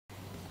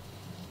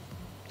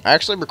I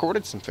actually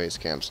recorded some face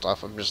cam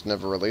stuff. I've just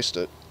never released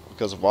it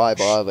because why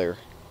bother?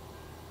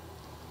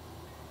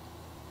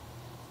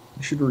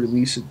 You should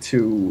release it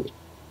to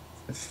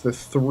the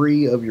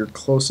three of your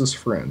closest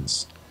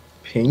friends.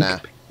 Pink, Nah.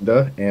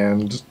 Panda,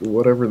 and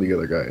whatever the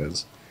other guy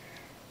is.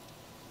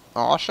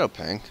 Oh, I'll show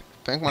Pink.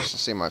 Pink wants to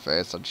see my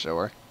face. I'd show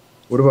her.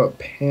 What about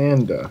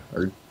Panda?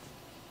 Or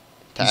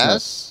he's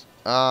not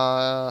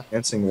Taz?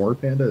 Dancing War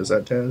Panda? Is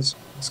that Taz?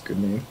 That's a good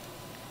name.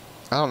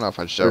 I don't know if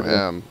I'd show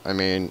him. I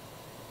mean,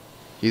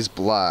 he's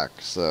black,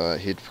 so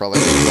he'd probably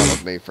make fun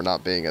of me for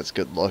not being as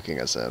good looking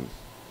as him.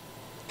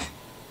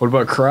 What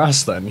about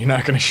Cross then? You're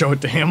not going to show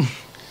it to him?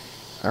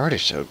 I already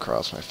showed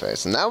Cross my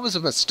face, and that was a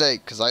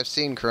mistake, because I've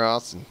seen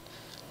Cross, and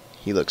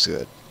he looks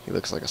good. He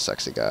looks like a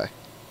sexy guy.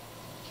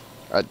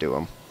 I'd do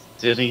him.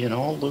 Did he at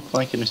all look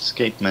like an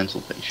escaped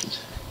mental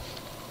patient?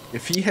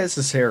 If he has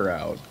his hair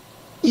out...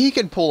 He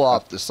can pull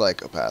off the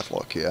psychopath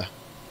look, yeah.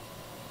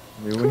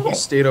 I mean, when he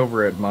stayed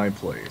over at my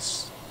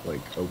place, like,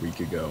 a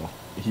week ago,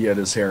 he had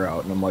his hair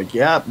out, and I'm like,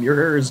 yeah, your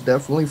hair is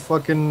definitely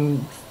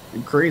fucking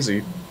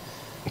crazy.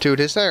 Dude,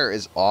 his hair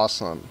is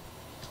awesome.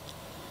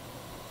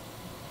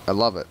 I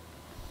love it.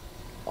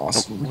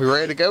 Awesome. We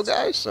ready to go,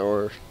 guys,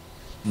 or...?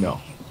 No.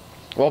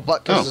 Well,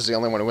 Buttkiss is the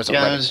only one who wasn't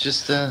Yeah, ready. I was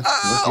just looking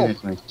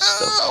at my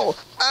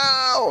stuff.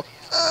 Ow!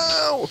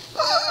 Ow!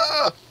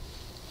 Ah!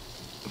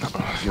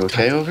 You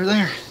okay over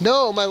there?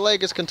 No, my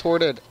leg is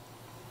contorted.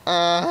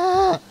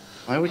 Ah!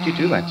 Why would you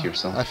do that to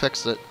yourself? I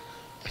fixed it.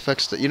 I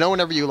fixed it. You know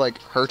whenever you, like,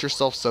 hurt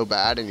yourself so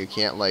bad and you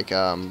can't, like,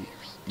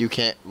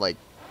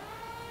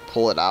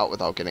 pull it out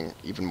without getting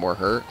even more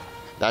hurt?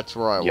 That's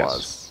where I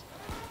was.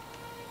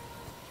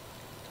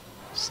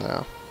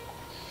 So.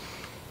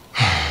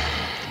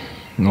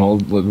 No,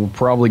 we'll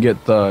probably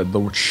get the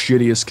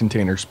shittiest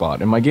container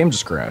spot, and my game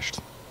just crashed.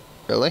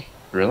 Really?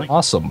 Really?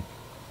 Awesome. Do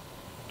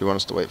you want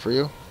us to wait for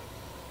you?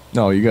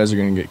 No, you guys are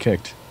gonna get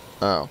kicked.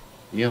 Oh.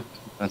 Yep,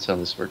 that's how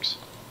this works.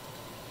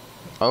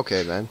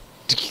 Okay, then.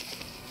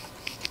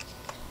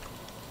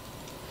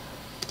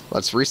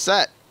 Let's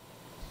reset.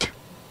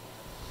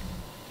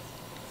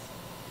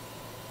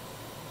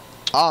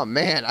 Oh,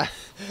 man.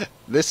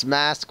 This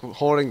mask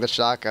holding the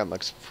shotgun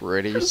looks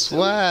pretty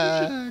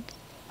swag.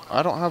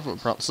 I don't have a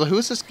problem. So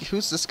who's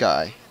this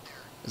guy?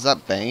 Is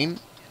that Bane?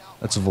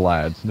 That's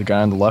Vlad, the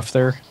guy on the left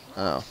there.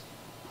 Oh.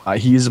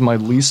 He's my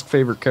least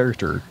favorite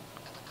character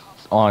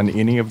on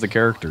any of the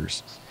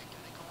characters.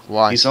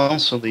 Why? He's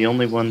also the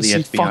only one the He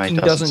FBI fucking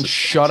doesn't suspect.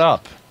 shut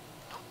up.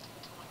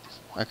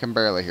 I can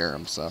barely hear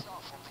him, so.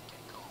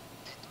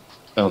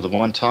 Oh, the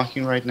one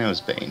talking right now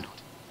is Bane.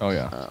 Oh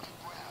yeah. Oh.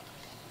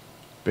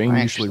 Bane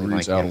I usually actually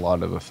reads like out him. a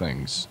lot of the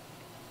things.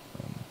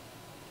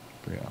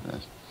 But yeah.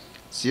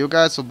 So you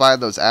guys will buy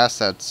those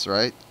assets,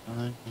 right?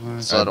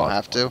 So I don't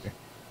have to?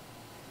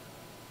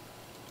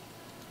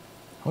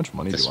 How much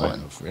money This do I one.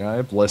 have? Yeah, I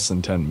have less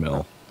than 10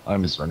 mil.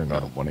 I'm This running one.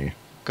 out of money.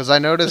 Because I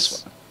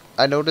noticed,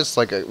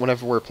 like,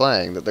 whenever we're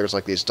playing, that there's,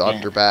 like, these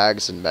doctor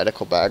bags and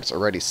medical bags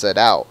already set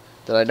out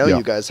that I know Yeah.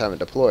 you guys haven't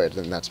deployed,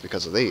 and that's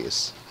because of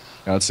these.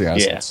 That's the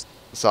assets.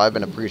 So I've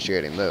been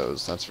appreciating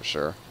those, that's for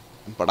sure.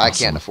 But I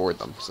can't Awesome. afford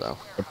them, so.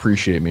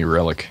 Appreciate me,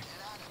 Relic.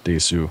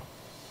 Desu.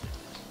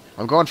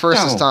 I'm going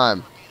first this No.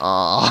 time.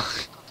 Aw.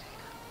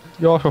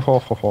 Yo ho ho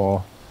ho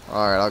ho.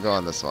 Alright, I'll go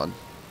on this one.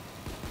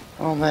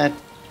 All that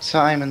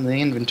time in the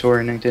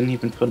inventory and I didn't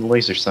even put a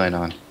laser sight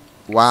on.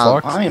 Wow,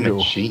 Fuck I am you.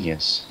 a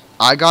genius.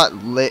 I got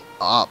lit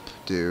up,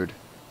 dude.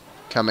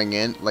 Coming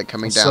in, like,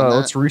 coming down that.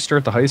 Let's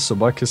restart the heist so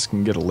Buttkiss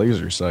can get a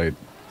laser sight.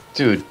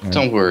 Dude, Yeah.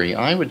 don't worry.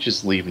 I would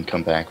just leave and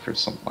come back for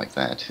something like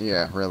that.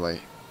 Yeah, really.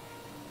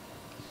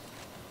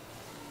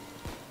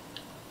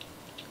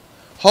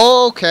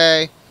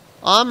 Okay.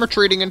 I'm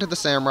retreating into the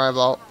samurai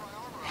vault.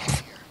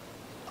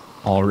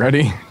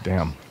 Already?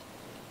 Damn.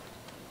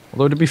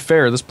 Although to be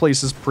fair, this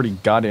place is pretty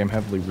goddamn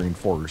heavily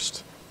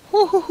reinforced.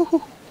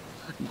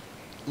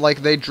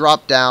 Like, they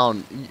dropped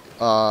down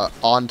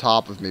on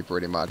top of me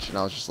pretty much, and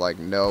I was just like,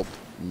 nope,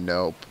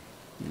 nope,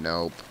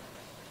 nope.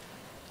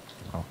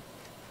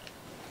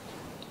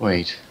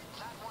 Wait.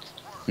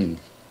 Here,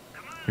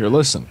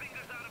 listen.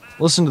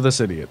 Listen to this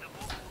idiot.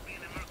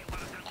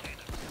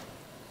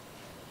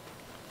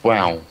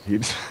 Wow. He-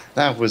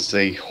 That was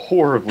a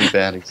horribly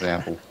bad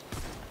example.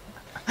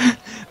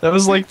 that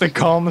was like the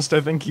calmest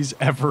I think he's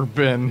ever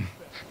been.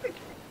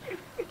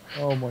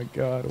 Oh my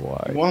god, He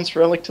why? wants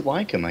Relic to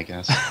like him, I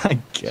guess. I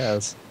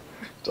guess.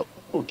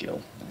 Double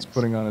kill. He's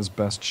putting on his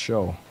best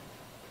show.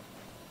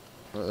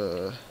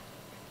 Have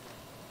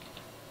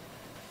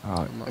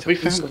we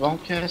found the vault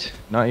yet?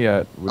 Not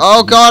yet.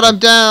 Oh god, I'm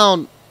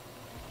down!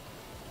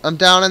 I'm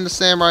down in the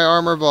samurai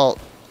armor vault,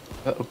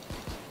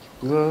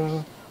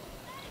 Uh-oh.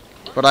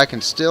 but I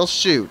can still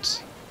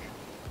shoot.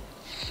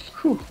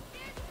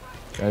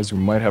 Guys, we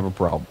might have a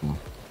problem.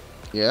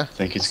 Yeah? I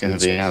think it's gonna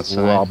be outside.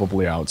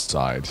 Probably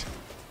outside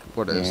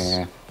What is?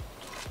 Yeah,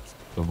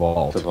 the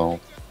vault. the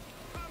vault.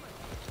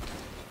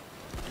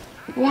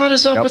 What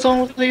is up Yep. with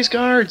all of these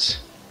guards?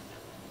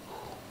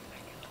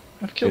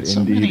 I've killed It so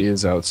indeed many.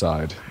 is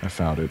outside. I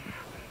found it.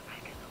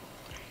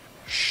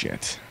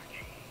 Shit.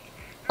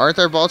 Aren't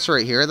there bolts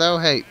right here, though?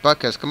 Hey,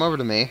 Buckus, come over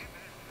to me.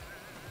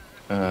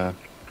 Oh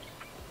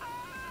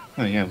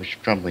yeah, we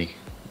should probably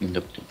end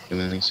up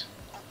doing these.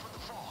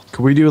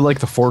 Could we do like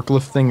the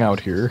forklift thing out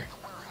here?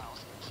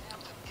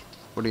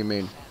 What do you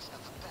mean?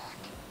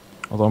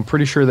 Although I'm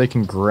pretty sure they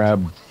can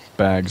grab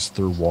bags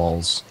through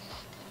walls.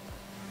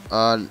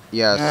 Yeah,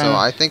 so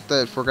I think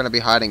that if we're gonna be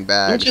hiding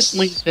bags... Don't just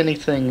leave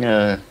anything,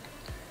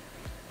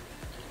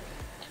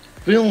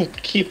 We'll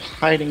keep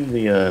hiding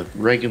the,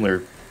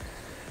 regular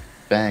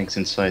bags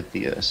inside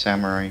the,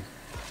 samurai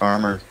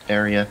armor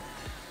area.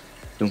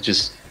 We'll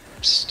just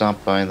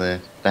stop by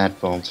that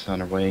vault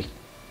on our way.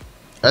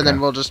 And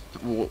then Okay.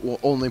 we'll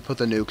only put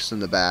the nukes in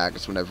the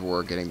bags whenever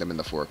we're getting them in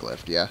the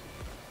forklift, yeah?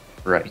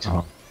 Right.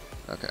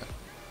 Okay.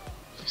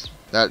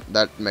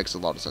 That makes a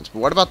lot of sense. But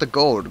what about the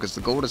gold? Because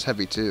the gold is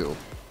heavy too.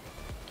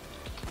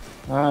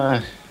 Uh,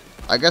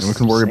 I guess And we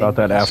can worry about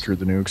that Same. after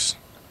the nukes.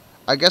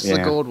 I guess the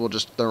Yeah. gold will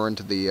just throw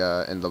into the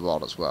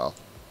vault as well.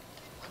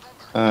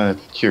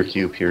 Cure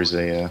Cube, here's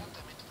a,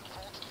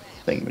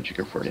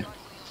 thingamajigger for you.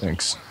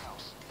 Thanks.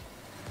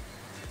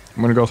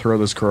 I'm gonna go throw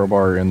this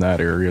crowbar in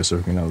that area so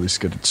we can at least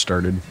get it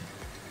started.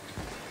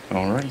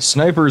 Alright.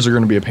 Snipers are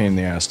gonna be a pain in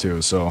the ass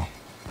too, so...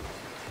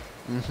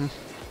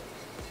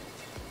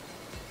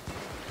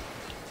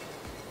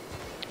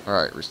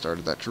 Alright,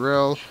 restarted that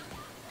drill.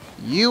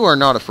 You are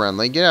not a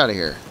friendly. Get out of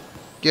here.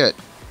 Get.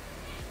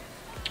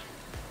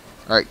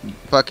 Alright,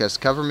 Buckus,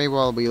 cover me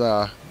while we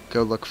go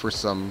look for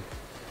some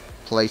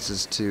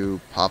places to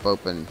pop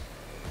open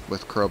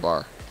with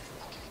crowbar.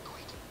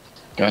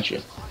 Gotcha.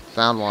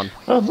 Found one.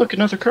 Oh, look,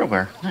 another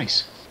crowbar.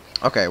 Nice.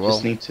 Okay, well,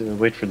 Just need to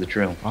wait for the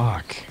drill.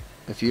 Fuck.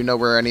 if you know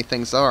where any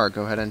things are,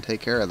 go ahead and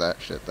take care of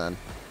that shit then.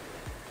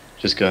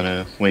 Just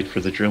gotta wait for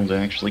the drill to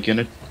actually get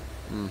it.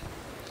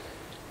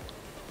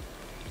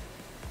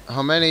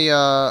 How many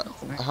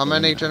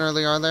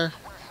generally are there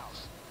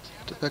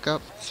to pick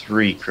up?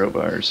 3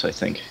 crowbars, I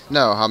think.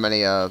 No, how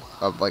many of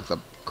like the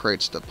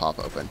crates to pop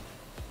open?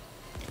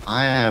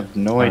 I have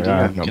no idea.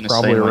 I'm No, gonna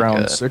probably say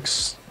around like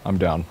 6. I'm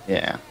down.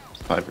 yeah,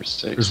 5 or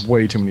 6. There's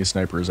way too many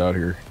snipers out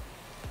here.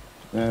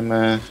 I'm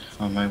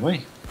on my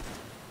way.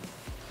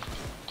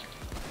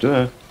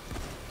 Duh.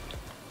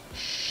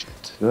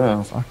 Shit.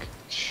 Duh. Fuck.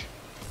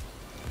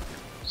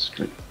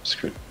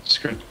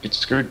 Screwed. Get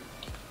screwed.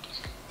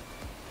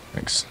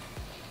 Thanks.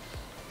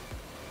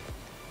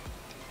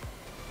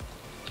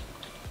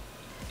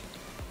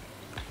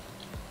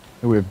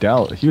 Hey, we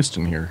have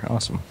Houston here.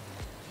 Awesome.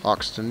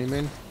 Hoxton, you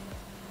mean?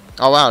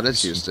 Oh wow, it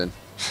is Houston.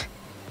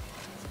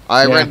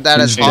 I Yeah, read that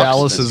as he's Hoxton.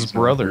 Dallas's He's not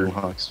brother. Bill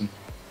Hoxton.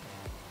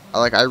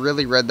 I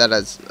really read that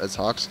as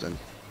Hoxton.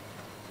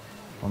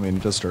 I mean,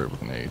 it does start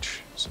with an H,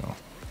 so...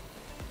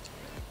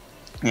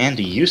 And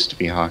he used to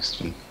be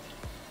Hoxton.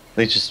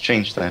 They just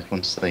changed that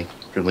once they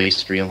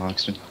released real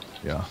Hoxton.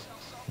 Yeah.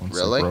 Once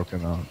Really? they broke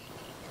him out.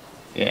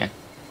 Yeah.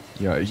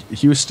 Yeah,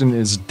 Houston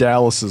is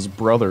Dallas's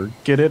brother.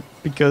 Get it?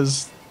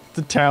 Because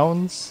the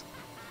towns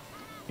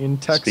in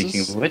Texas...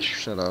 Speaking of which,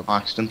 Shut up.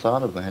 Hoxton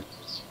thought of that.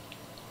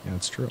 Yeah,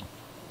 it's true.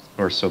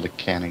 Or so the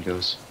canon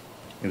goes.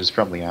 It was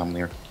probably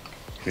Almir,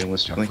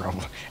 realistically.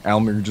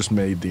 Almir just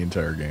made the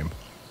entire game.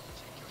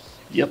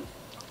 Yep.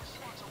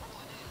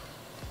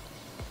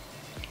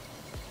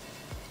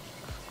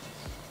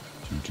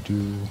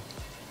 Doo-doo-doo.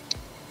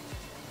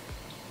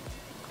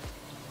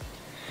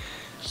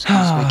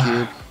 Excuse me,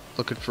 Cube.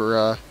 Looking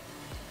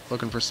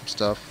for some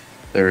stuff.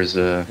 There's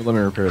a Let me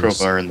repair this.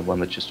 crowbar in the one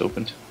that just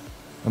opened.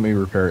 Let me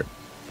repair it.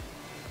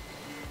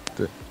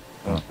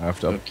 Oh, I have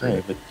to upgrade Okay,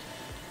 it. but...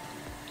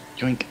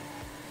 Joink.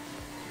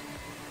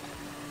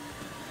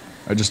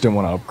 I just didn't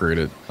want to upgrade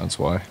it, that's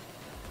why.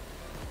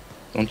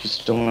 Don't you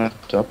still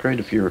have to upgrade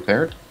if you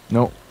repair it?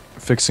 Nope.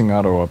 Fixing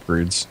auto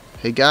upgrades.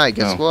 Hey guy,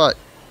 guess Oh. what?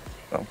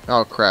 Oh.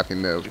 Oh crap, he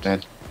Too moved.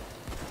 bad.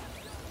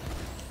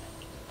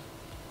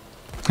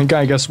 Hey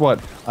guy, guess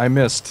what? I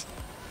missed.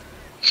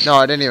 No,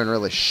 I didn't even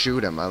really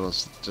shoot him. I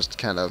was just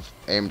kind of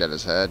aimed at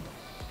his head.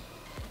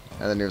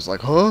 And then he was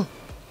like, huh?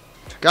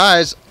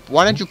 Guys,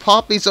 why didn't you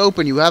pop these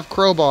open? You have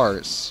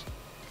crowbars.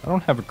 I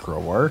don't have a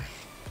crowbar.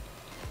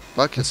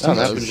 Buckus Oh,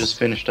 that one does. just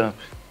finished up.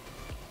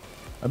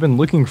 I've been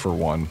looking for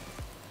one.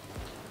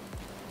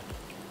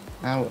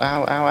 Ow, ow,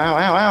 ow, ow,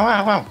 ow, ow,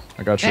 ow, ow.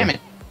 I got you. Damn it.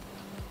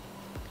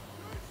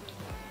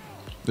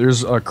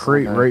 There's a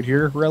crate Okay. right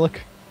here,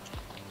 Relic.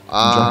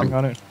 I'm jumping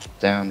on it.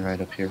 Down right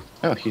up here.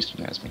 Oh,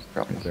 Houston has me,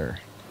 probably. Right there.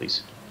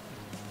 Please.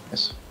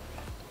 Yes.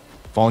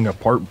 Falling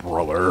apart,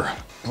 brother.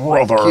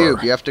 Brother.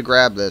 Cube, you have to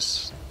grab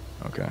this.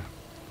 Okay.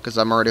 Because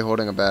I'm already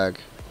holding a bag.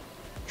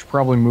 Should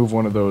probably move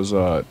one of those.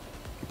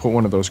 Put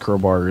one of those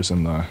crowbars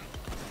in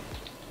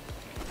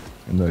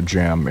the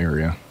jam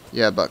area.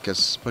 Yeah,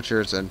 Buckus, put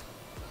yours in.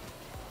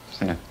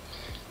 Yeah.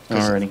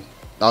 'Cause Alrighty.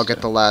 I'll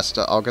get the last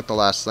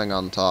thing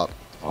on top.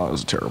 Oh, that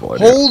was a terrible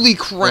idea. Holy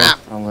crap!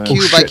 I'll, Cube,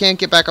 Oh, I shit. can't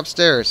get back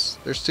upstairs.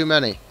 There's too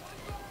many.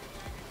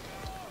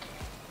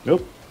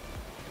 Nope.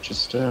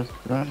 Just,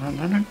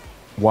 run.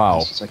 Wow.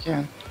 As fast as I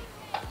can.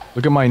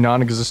 Look at my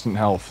non-existent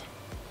health.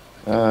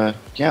 Yeah,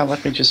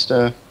 let me just,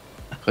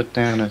 put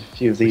down a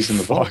few of these in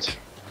the vault. Fuck.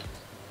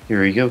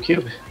 Here you go,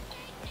 Cube.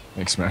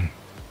 Thanks, man.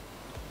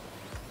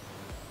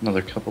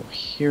 Another couple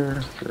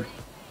here for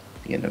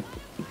the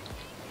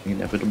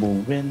inevitable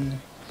win.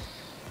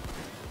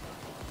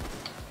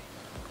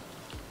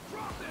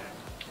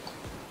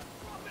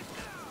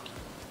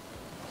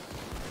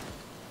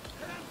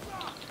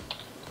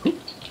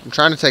 I'm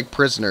trying to take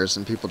prisoners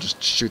and people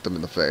just shoot them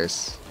in the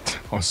face.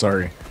 Oh,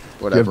 sorry.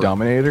 Whatever. Do you have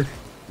Dominator?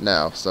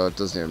 No, so it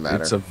doesn't even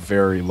matter. It's a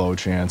very low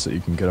chance that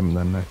you can get them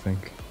then, I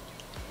think.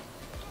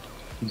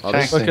 In I'll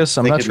fact, just- I Buttkiss,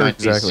 I'm think not it sure might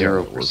be exactly how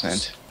it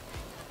 0%.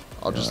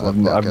 I'll just Yeah, let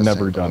I've Buttkiss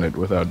never handle done it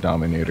without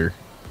Dominator.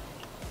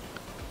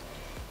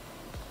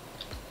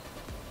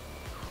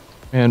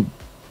 And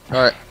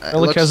Alright,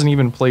 Relic hasn't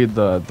even played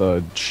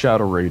the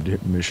Shadow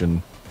Raid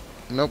mission.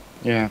 Nope.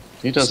 Yeah,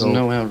 he doesn't So-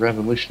 know how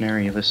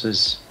revolutionary this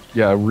is.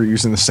 Yeah, we're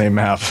using the same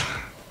map.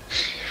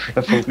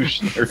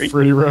 Revolutionary.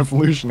 Pretty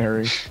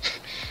revolutionary.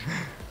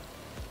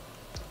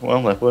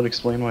 Well, that would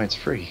explain why it's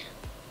free.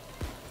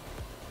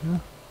 Yeah.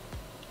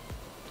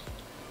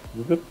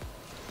 Whoop.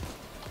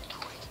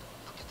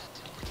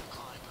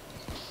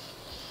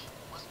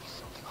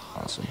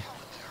 Awesome.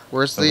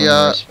 Where's Over the,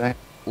 on right back.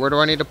 where do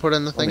I need to put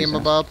in the What is that?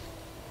 thingamabob?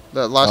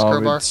 The last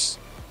crowbar?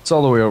 It's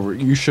all the way over.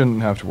 You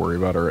shouldn't have to worry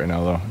about it right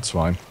now, though. It's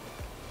fine.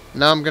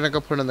 Now I'm gonna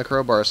go put in the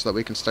crowbar so that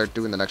we can start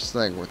doing the next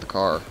thing with the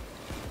car.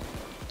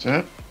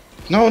 No,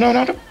 no, no,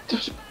 no.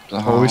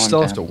 Well, we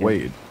still have to down here.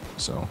 wait,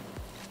 so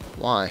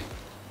Why?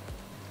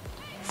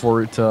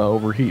 for it to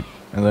overheat,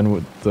 and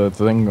then the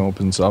thing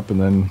opens up, and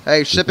then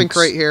Hey, shipping Oops.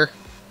 crate here.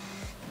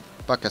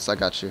 Buttkiss, I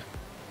got you.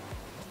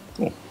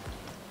 Cool.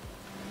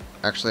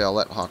 Actually, I'll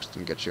let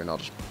Hoxton get you and I'll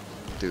just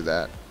do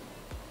that.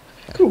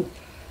 Cool.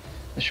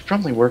 I should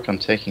probably work on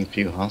taking a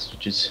few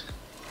hostages.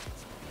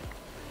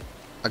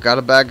 I got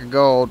a bag of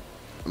gold.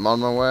 I'm on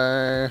my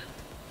way.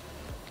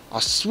 Oh,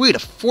 sweet, a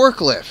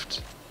forklift!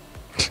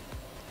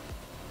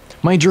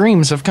 my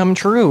dreams have come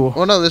true.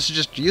 Well, no, this is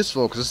just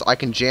useful because I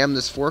can jam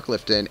this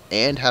forklift in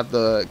and have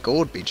the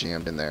gold be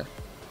jammed in there.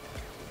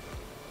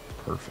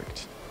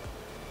 Perfect.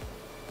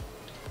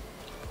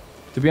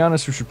 To be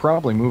honest, we should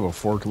probably move a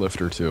forklift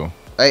or two.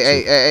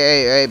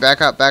 Hey,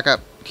 back up,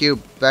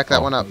 Cube, back that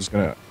Oh, one up.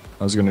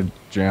 I was gonna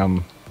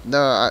jam.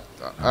 No,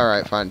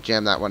 alright, fine,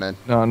 jam that one in.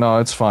 No,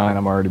 it's fine.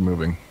 I'm already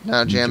moving.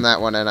 No, jam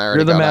that one in, I already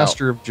You're the got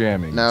master of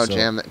jamming. out. No, so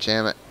jam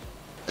it.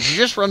 Did you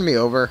just run me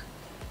over?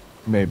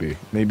 Maybe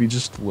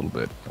just a little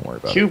bit. Don't worry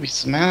about it. Cube,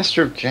 he's the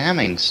master of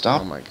jamming.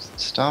 Stop. Oh my-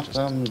 Stop.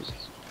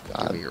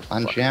 Give me your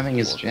fucking Unjamming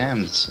his forklift.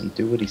 jams and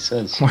do what he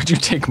says. Why'd you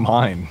take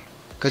mine?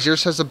 Because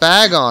yours has a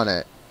bag on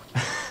it.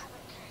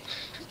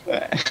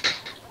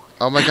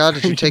 Oh my god,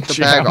 did you take the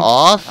bag Jam.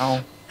 off?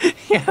 Ow.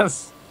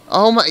 Yes.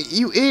 Oh my,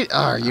 you idiot.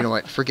 Oh, you know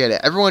what, forget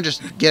it. Everyone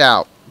just get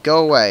out.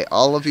 Go away.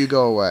 All of you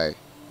go away.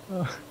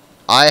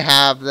 I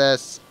have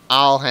this.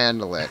 I'll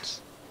handle it.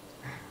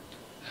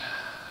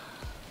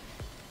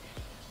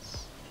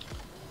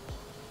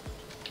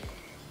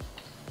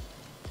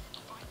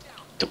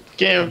 Don't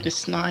go, the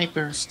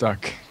sniper.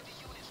 Stuck.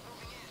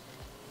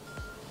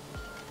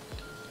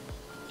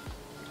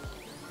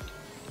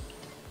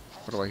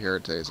 What do I hear, a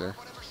taser?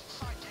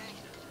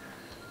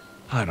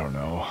 I don't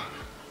know.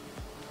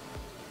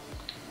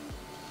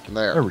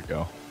 There. There we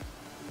go.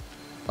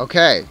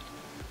 Okay.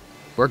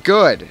 We're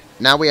good.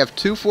 Now we have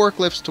 2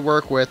 forklifts to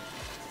work with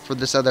for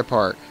this other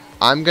part.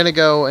 I'm gonna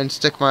go and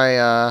stick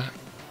my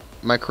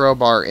my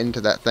crowbar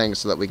into that thing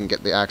so that we can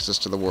get the access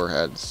to the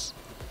warheads.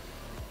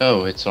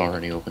 Oh, it's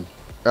already open.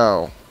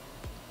 Oh.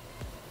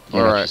 Yeah,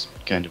 it Alright.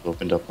 just kind of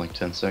opened up like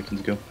 10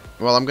 seconds ago.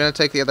 Well, I'm gonna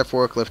take the other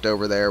forklift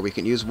over there. We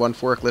can use one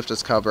forklift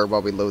as cover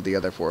while we load the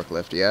other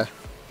forklift, yeah?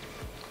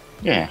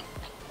 Yeah.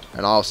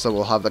 And also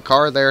we'll have the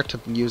car there to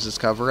use as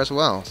cover as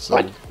well. So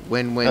What?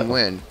 win, win, Uh-oh.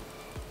 win.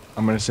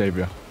 I'm gonna save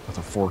you with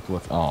a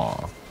forklift.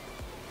 Aw.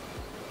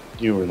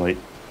 You were late.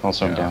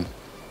 Also, I'm Yeah. down.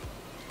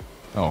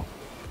 Oh,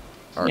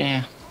 Alright.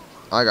 Yeah.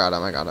 I got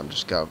him.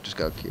 Just go,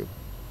 Cube.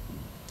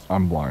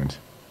 I'm blind.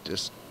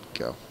 Just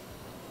go.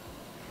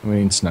 We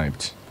ain't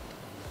sniped.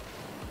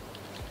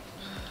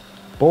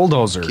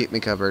 Bulldozer. Keep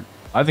me covered.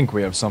 I think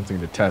we have something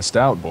to test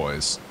out,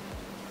 boys.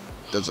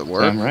 Does it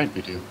work? Damn right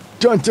we do.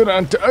 Dun dun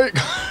dun dun.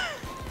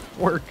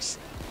 Works.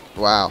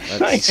 Wow, that's,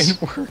 Nice.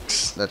 It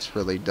works. that's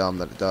really dumb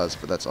that it does,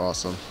 but that's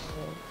awesome.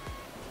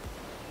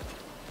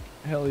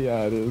 Hell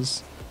yeah, it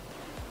is.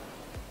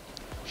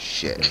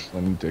 Shit.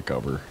 Let me take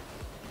cover.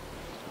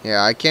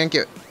 Yeah, I can't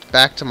get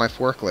back to my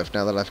forklift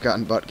now that I've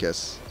gotten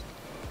Buttkiss.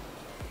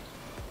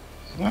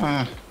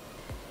 Ah,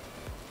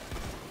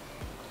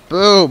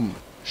 Boom! why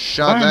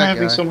Shot am I that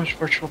having guy. so much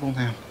more trouble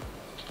now?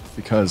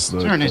 Because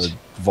Darn the it.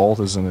 vault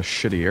is in a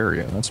shitty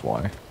area, that's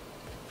why.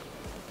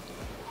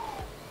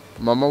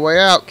 I'm on my way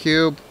out,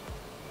 Cube.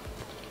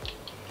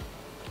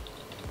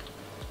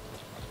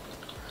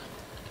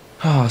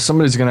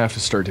 Somebody's gonna have to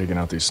start taking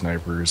out these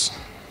snipers.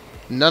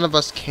 None of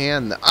us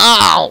can.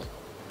 Ow!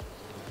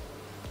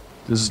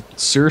 Does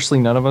seriously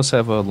none of us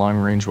have a long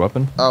range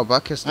weapon? Oh,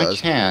 Buttkiss I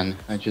does. can.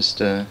 I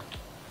just, okay.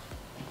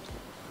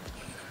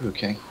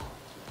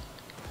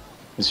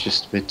 It's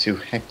just a bit too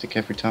hectic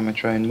every time I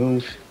try and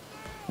move.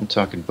 I'm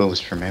talking bows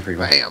from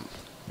everywhere. Bam!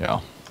 Yeah.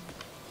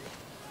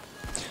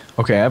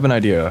 Okay, I have an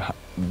idea.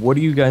 What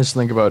do you guys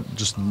think about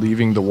just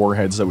leaving the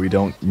warheads that we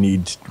don't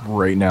need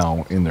right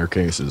now in their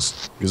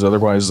cases? Because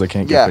otherwise they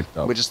can't get picked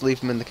up. We just leave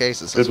them in the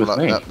cases. Good That's with what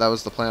me. that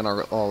was the plan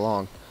all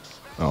along.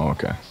 Oh,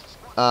 okay.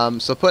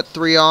 So put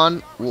 3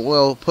 on.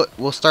 We'll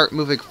start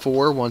moving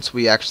 4 once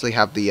we actually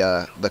have the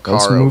car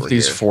Let's over move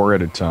these here. 4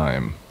 at a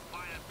time.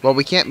 Well,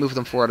 we can't move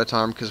them 4 at a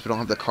time because we don't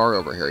have the car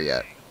over here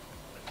yet.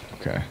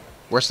 Okay.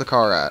 Where's the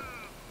car at?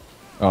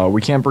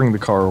 We can't bring the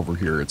car over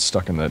here. It's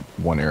stuck in that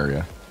one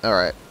area. All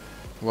right.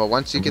 Well,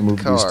 once you get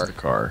Move the these car, to the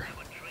car.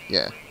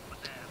 yeah.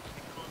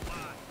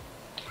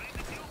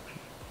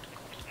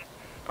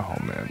 Oh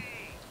man.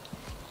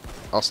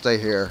 I'll stay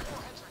here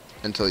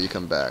until you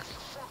come back,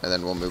 and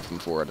then we'll move them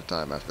 4 at a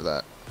time after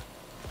that.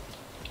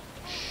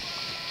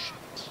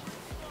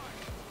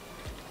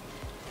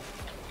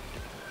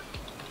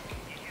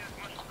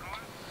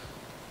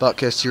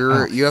 Buttkiss,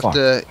 you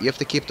have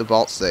to keep the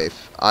vault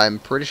safe. I'm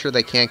pretty sure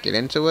they can't get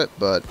into it,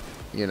 but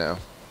you know,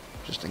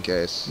 just in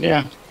case.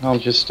 Yeah, I'll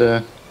just,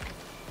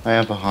 I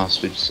have a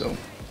hostage, so if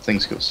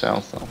things go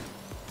south, I'll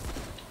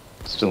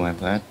still have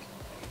that.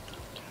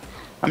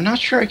 I'm not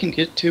sure I can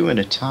get 2 at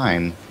a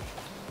time.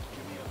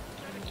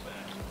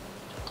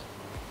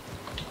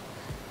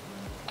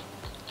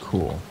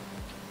 Cool.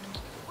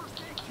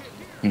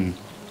 It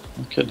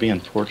could be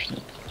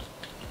unfortunate.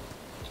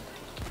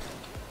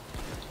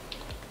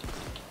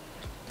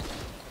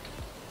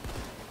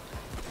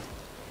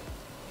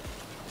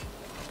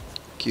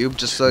 Cube,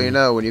 just so you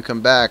know, when you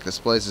come back, this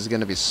place is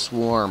going to be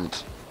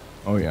swarmed.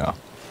 Oh yeah.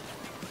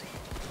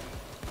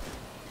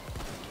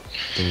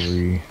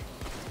 3.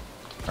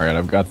 Alright,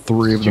 I've got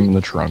 3 of them in the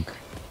trunk.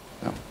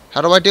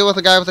 How do I deal with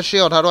the guy with the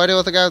shield? How do I deal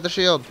with the guy with the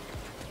shield?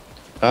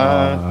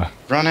 Run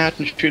out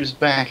and shoot his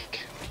back.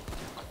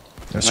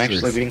 That's I'm true.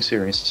 actually being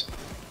serious.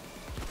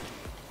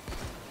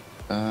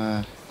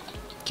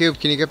 Cube,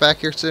 can you get back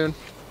here soon?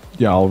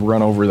 Yeah, I'll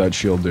run over that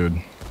shield dude.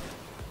 You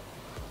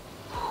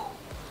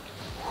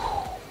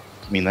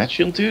mean that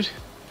shield dude?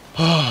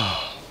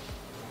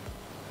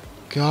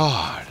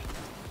 God.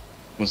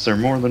 Was there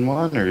more than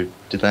one, or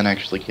did that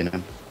actually get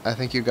him? I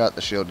think you got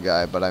the shield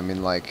guy, but I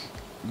mean, like,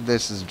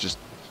 this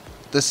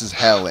is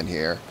hell in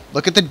here.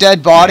 Look at the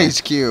dead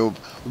bodies, Cube.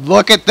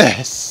 Look at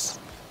this.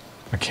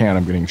 I can't,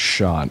 I'm getting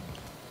shot.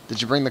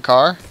 Did you bring the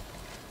car?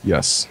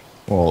 Yes.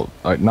 Well,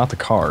 not the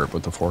car,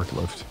 but the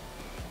forklift.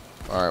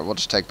 Alright, we'll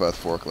just take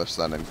both forklifts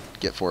then and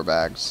get 4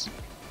 bags.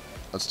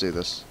 Let's do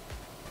this.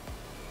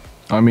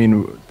 I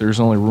mean, there's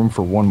only room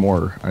for 1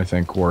 more, I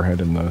think, warhead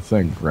in the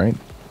thing, right?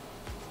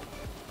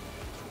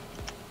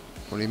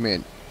 What do you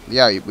mean?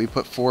 Yeah, we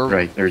put 4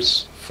 Right,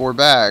 there's... 4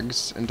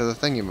 bags into the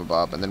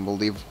thingy-mabob, and then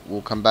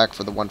we'll come back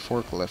for the 1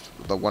 forklift,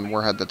 the 1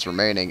 warhead that's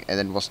remaining, and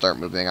then we'll start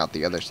moving out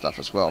the other stuff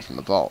as well from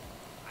the vault.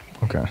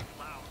 Okay.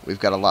 We've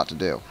got a lot to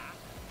do.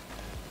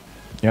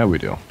 Yeah, we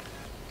do.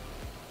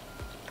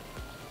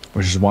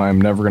 Which is why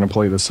I'm never going to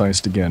play this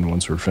heist again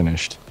once we're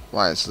finished.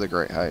 Why, this is a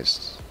great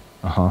heist.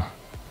 Uh-huh.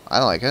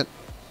 I like it.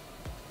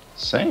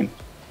 Same.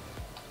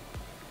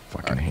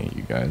 Fucking hate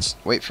you guys.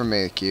 Wait for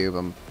me, Cube.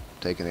 I'm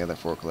taking the other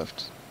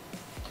forklift.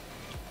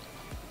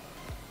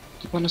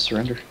 Do you want to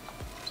surrender?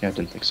 Yeah, I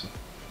didn't think so.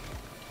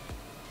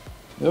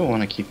 I don't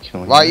want to keep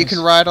killing Wow, guys. you can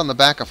ride on the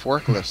back of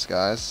forklifts,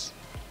 guys.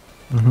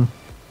 Mm-hmm.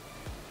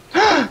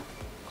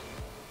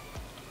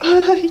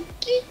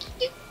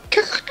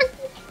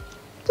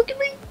 Look at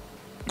me.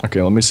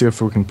 Okay, let me see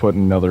if we can put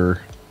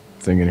another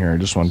thing in here. I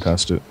just want to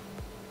test it.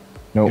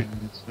 Nope.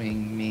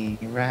 Swing me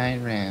right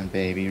round,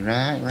 baby,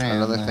 right round.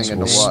 Another thing So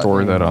into we'll what?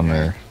 store that on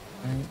there.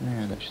 Right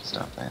round. I should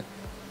stop that.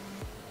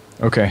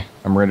 Okay,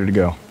 I'm ready to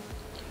go.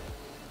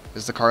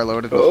 Is the car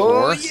loaded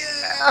before?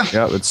 yeah.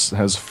 Yeah, it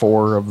has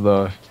 4 of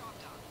the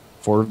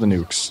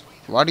nukes.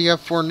 Why do you have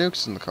 4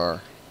 nukes in the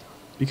car?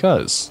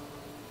 Because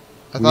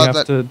I we thought have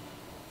that. to.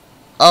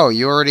 Oh,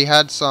 you already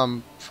had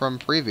some from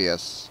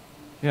previous.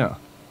 Yeah.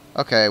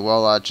 Okay,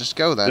 well, just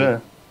go then. Yeah.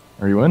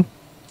 Are you in?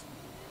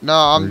 No,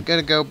 I'm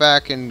gonna go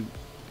back and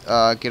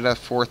get a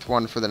 4th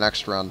one for the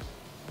next run.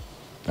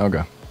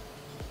 Okay.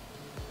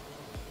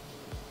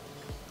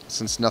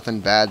 Since nothing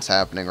bad's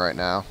happening right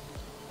now.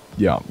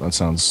 Yeah, that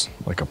sounds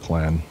like a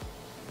plan.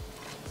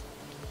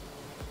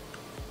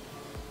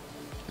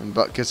 And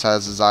Buttkiss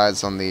has his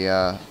eyes on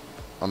the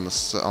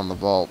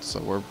vault,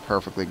 so we're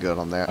perfectly good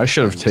on that. I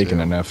should have end, taken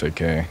too. an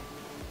FAK.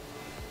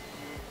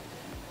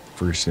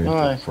 First aid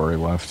Why? before I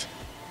left.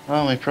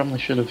 Well, I probably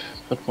should have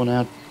put one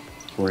out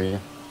for you.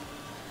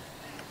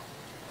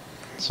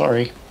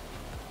 Sorry.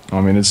 I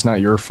mean, it's not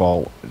your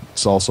fault.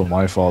 It's also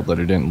my fault that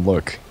I didn't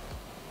look.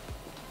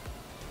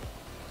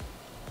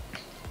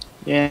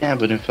 Yeah,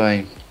 but if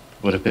I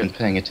would have been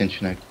paying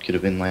attention, I could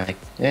have been like,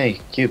 hey,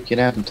 Cube, get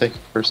out and take a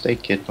first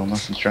aid kit while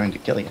nothing's trying to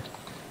kill you.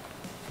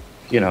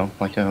 You know,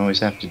 like I always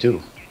have to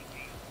do.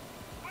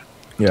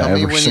 Yeah, Tell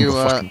me every when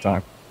single you, fucking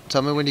time.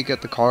 Tell me when you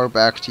get the car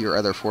back to your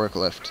other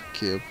forklift,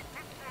 Cube.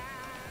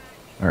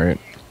 Alright.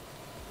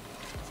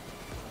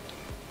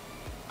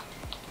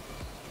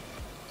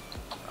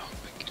 Oh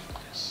my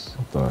goodness.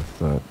 The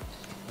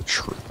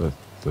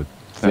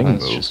thing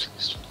It's moved.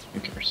 just who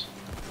cares?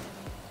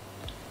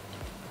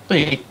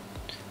 Wait.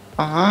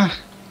 Ah.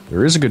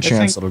 There is a good I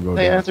chance think it'll go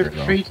they down either there,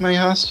 though. freed my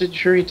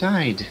hostage or he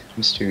died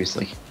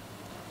mysteriously.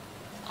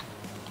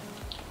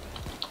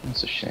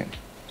 That's a shame.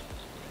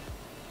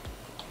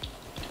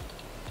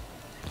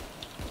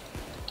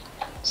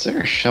 Is there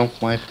a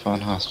shelf life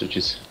on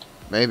hostages?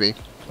 Maybe.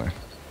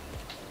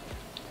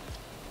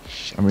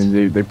 I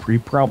mean, they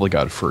probably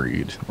got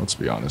freed. Let's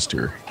be honest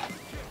here.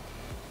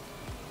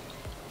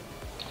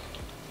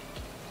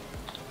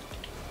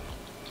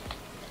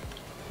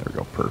 There we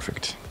go.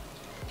 Perfect.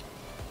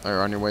 Are you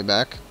on your way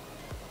back?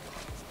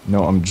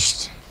 No, I'm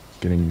just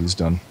getting these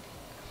done.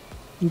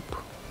 Oop.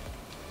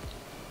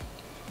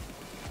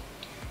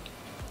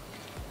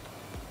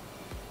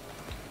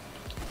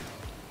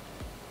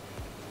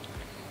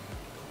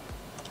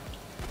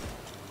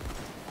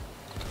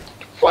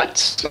 What?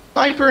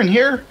 Sniper in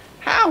here?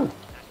 How?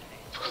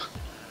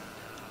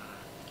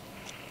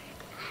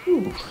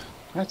 Whew.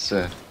 That's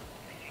a...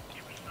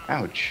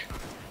 Ouch.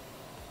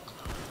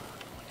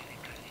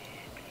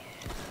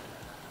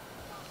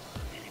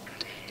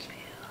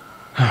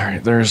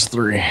 Alright, there's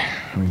 3.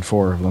 I mean,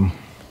 4 of them.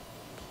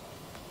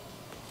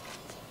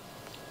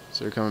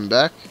 So you're coming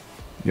back?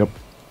 Yep.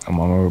 I'm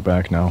on my way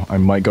back now. I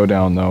might go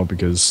down, though,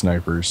 because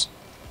snipers.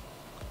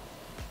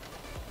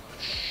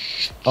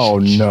 Oh,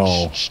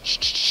 no.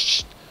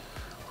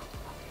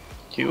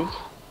 You?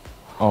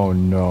 Oh,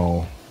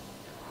 no.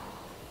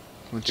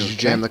 Did you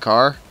jam the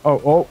car?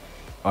 Oh.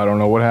 I don't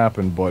know what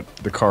happened, but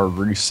the car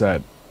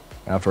reset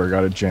after I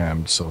got it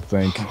jammed, so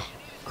thank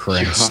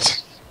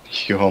Christ.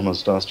 You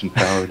almost Austin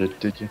powered it,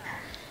 did you?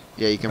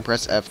 Yeah, you can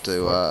press F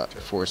to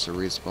force a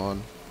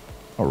respawn.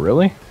 Oh,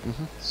 really?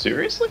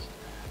 Seriously?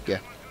 Yeah.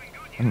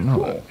 I didn't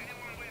know that.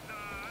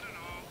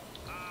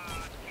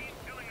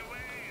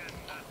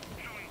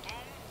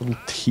 Little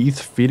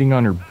teeth feeding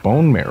on your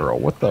bone marrow.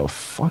 What the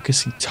fuck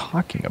is he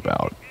talking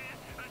about?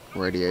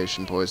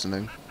 Radiation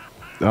poisoning.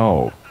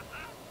 Oh.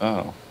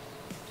 Oh.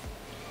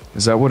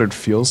 Is that what it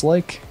feels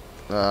like?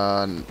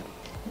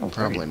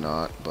 Probably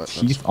not, but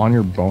Teeth on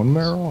your bone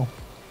marrow?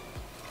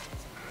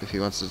 if he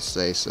wants to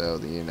say so,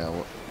 then you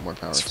know, more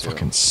power That's to him.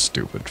 fucking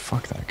stupid.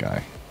 Fuck that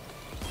guy.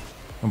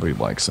 Nobody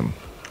likes him.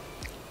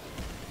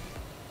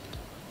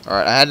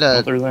 Alright, I had to...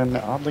 Other than,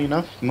 oddly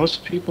enough,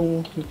 most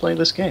people who play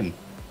this game.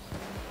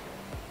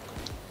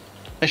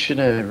 I should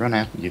run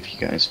out and give you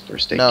guys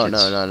first aid No,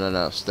 kits.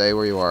 no. Stay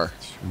where you are.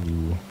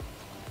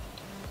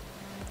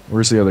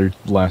 Where's the other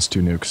last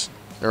 2 nukes?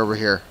 They're over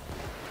here.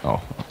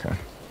 Oh, okay.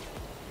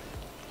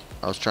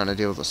 I was trying to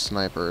deal with a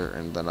sniper,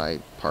 and then I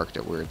parked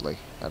it weirdly.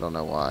 I don't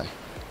know why.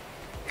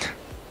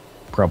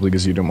 Probably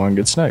because you didn't want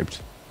to get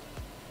sniped.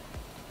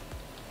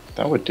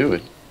 That would do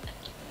it.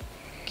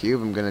 Cube,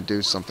 I'm gonna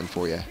do something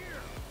for you.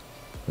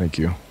 Thank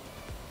you.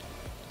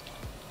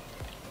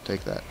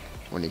 Take that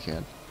when you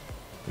can.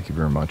 Thank you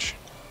very much.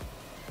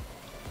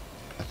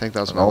 I think that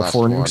was Are my all last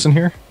 4 one. nukes in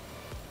here?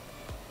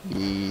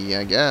 Yeah,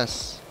 I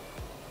guess.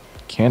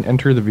 Can't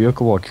enter the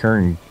vehicle while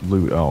carrying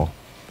loot. Oh,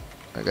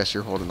 I guess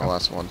you're holding the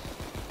last one.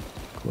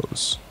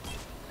 close.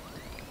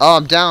 Oh,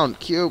 I'm down,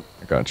 Cube.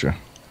 I gotcha.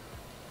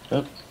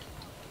 Oh,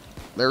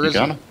 There You is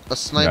got him? a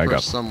sniper got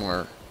him.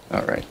 somewhere.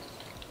 alright.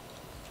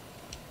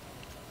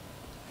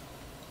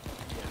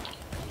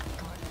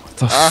 What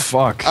the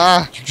fuck?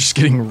 Ah! You're just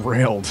getting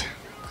railed.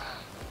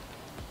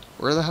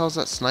 Where the hell is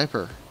that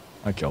sniper?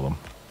 I killed him.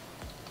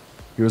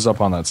 He was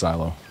up on that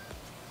silo.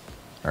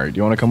 Alright, do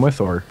you want to come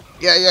with, or?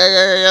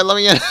 Yeah, let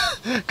me in.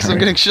 Because I'm Alright.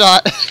 getting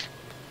shot.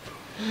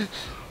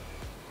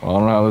 Well, I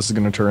don't know how this is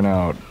going to turn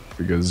out,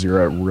 because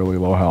you're at really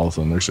low health,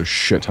 and there's a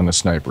shit ton of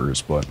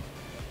snipers, but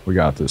we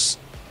got this.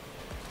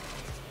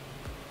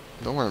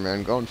 Don't worry,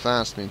 man. Going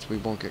fast means we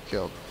won't get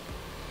killed.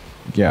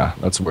 Yeah,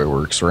 that's the way it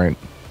works, right?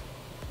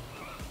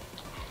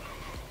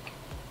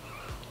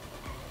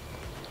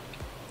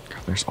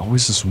 God, there's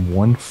always this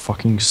one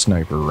fucking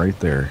sniper right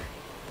there.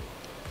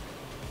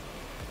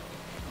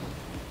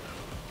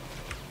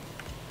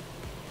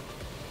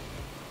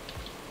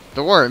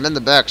 Don't worry, I'm in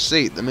the back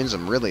seat. That means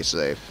I'm really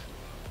safe.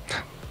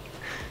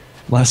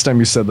 Last time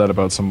you said that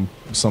about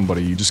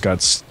somebody, they just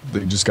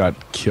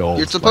got killed.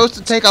 You're supposed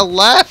to take a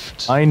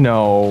left. I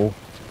know.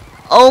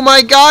 Oh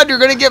my god, you're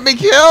gonna get me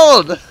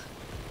killed!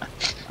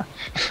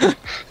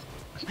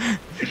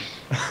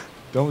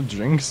 Don't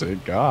jinx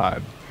it,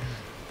 God.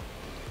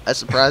 I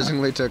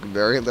surprisingly took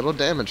very little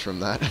damage from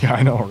that. Yeah,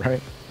 I know,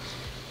 right?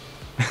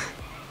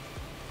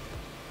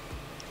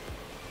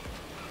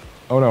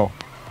 Oh no.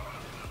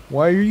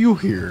 Why are you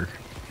here?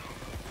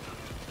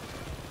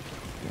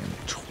 Damn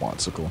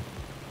twonsicle.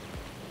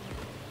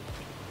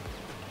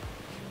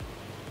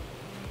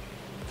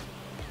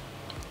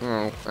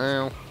 Oh,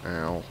 ow,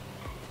 ow.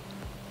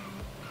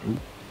 Ooh.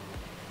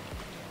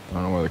 I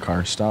don't know why the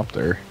car stopped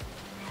there.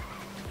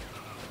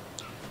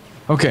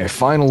 Okay,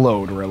 final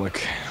load,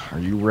 Relic. Are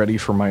you ready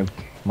for my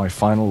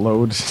final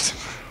load?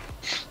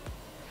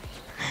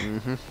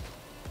 Mm-hmm.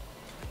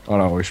 Oh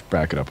no, we should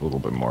back it up a little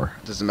bit more.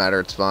 Doesn't matter,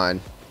 it's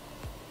fine.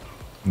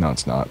 No,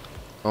 it's not.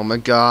 Oh my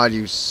god,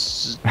 you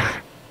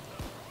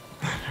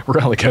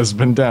Relic has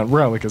been down.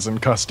 Relic is in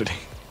custody.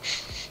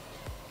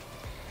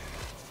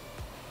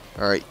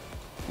 Alright.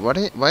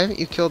 Why haven't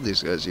you killed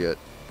these guys yet?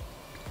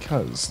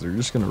 Because they're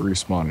just gonna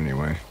respawn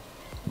anyway.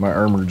 My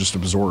armor just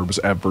absorbs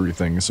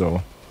everything,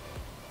 so...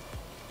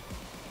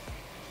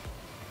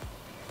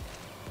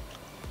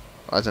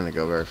 I didn't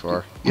go very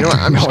far. You know what?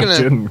 I'm no, just I gonna.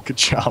 didn't. Good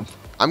job.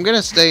 I'm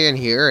gonna stay in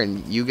here,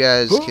 and you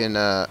guys can.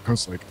 I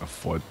was like a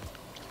foot.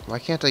 Why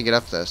can't I get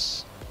up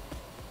this?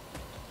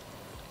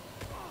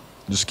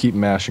 Just keep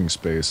mashing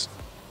space.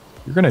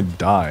 You're gonna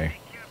die.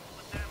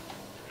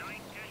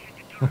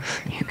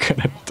 You're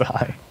gonna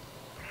die.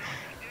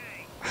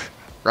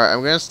 Right,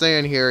 I'm gonna stay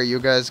in here. You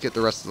guys get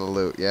the rest of the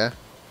loot. Yeah.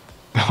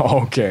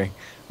 Okay,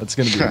 that's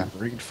gonna be a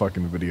great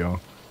fucking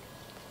video.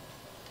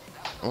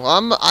 Well,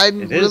 I'm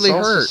It really is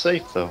also hurt,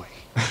 safe though.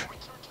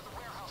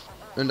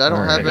 and I don't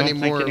Alright. have I any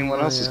don't more. think anyone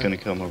else is yeah. gonna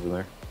come over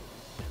there.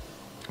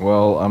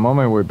 Well, I'm on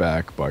my way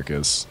back,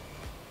 Buckus.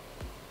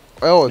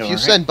 Oh, if No, you alright.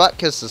 send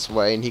Buttkiss this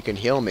way and he can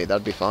heal me,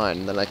 that'd be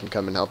fine. Then I can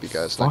come and help you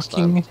guys next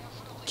time. Fucking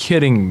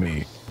kidding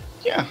me.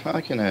 Yeah,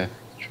 I can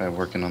try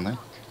working on that.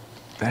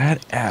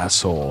 That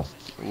asshole.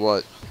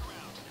 What?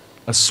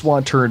 A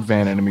SWAT turret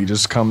van enemy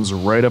just comes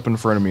right up in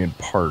front of me and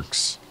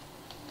parks.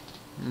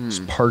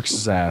 Just parks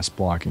his ass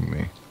blocking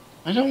me.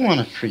 I don't want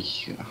to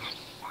freak you. Oh,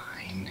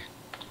 fine.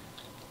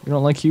 You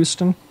don't like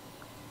Houston?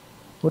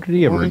 What did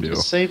he ever Wanted do? to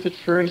save it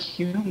for a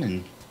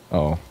human.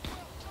 Oh.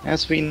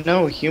 As we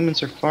know,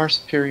 humans are far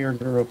superior to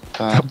That'd be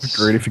robots.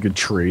 great if you could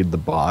trade the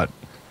bot.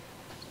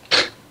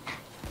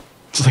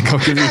 It's like, I'll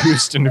give you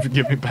Houston if you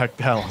give me back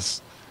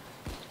Dallas.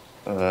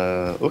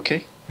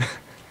 Okay.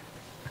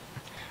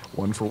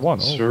 1 for 1.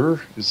 Oh.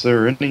 Sir, is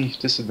there any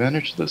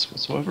disadvantage to this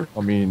whatsoever?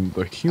 I mean,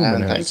 the human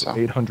think has so.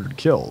 800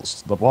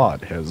 kills. The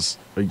bot has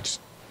 8.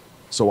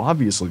 So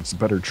obviously it's a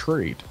better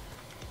trade.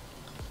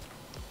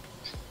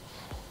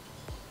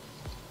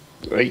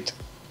 Right.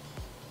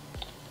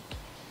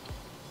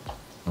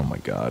 Oh my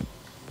god.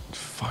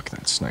 Fuck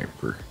that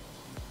sniper.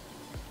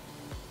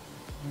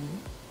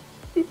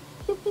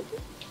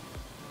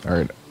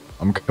 Alright,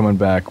 I'm coming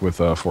back with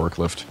a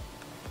forklift.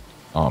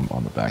 On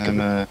the back of I'm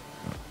it.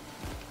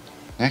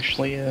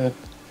 actually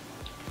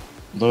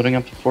loading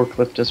up the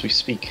forklift as we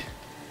speak.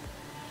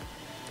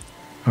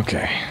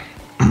 Okay.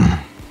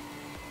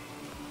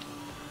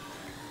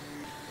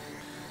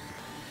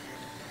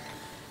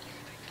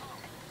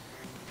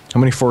 How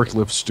many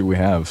forklifts do we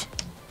have?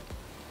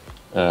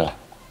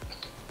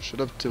 Should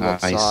have two I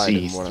outside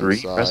see and one 3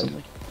 inside.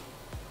 presently.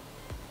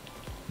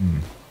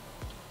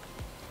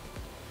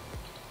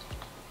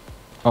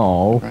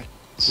 Oh, Right.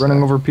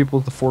 running over people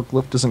with the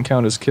forklift doesn't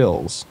count as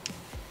kills.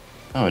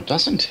 Oh, it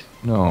doesn't?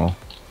 No.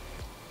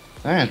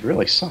 That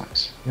really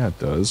sucks. Yeah, it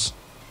does.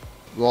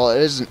 Well,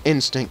 it is an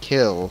instant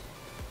kill.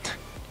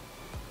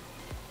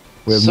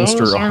 We have So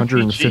Mr. is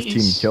 115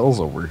 RPGs. kills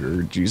over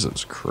here.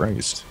 Jesus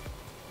Christ.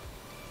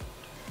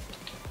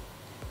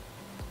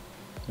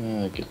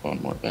 Get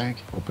one more back.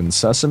 Open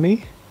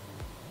sesame.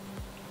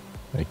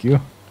 Thank you.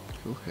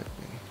 Who hit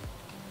me?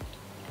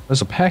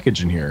 There's a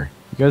package in here.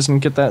 You guys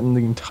didn't get that in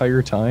the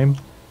entire time?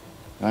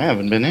 I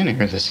haven't been in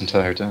here this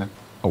entire time.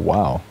 Oh,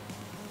 wow.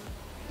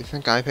 You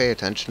think I pay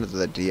attention to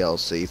the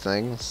DLC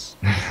things?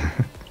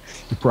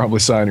 You probably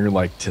saw it and you're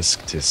like, tisk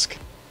tisk.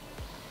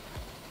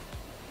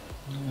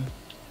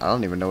 I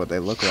don't even know what they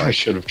look I like.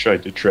 should have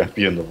tried to trap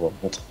you in the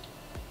vault.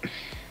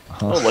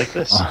 Uh-huh. Oh, like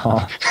this.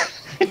 Uh-huh.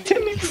 I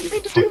didn't even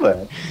mean to do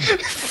that.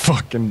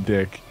 Fucking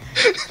dick.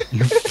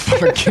 You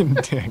fucking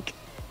dick.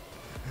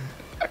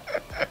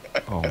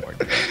 Oh my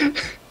god.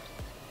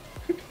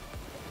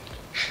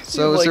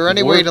 So, You, is there like,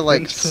 any way warp to,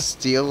 like, into-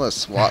 steal a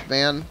SWAT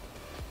van?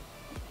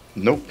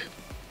 Nope.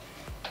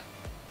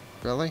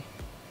 Really?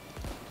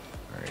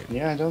 Alright.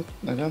 Yeah, I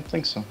don't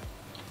think so.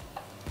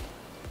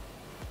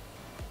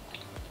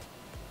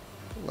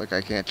 Like,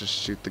 I can't just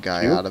shoot the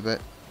guy You? out of it?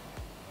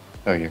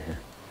 Oh, you're here.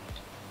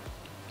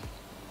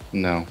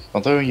 No.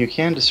 Although you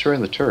can destroy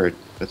the turret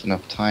with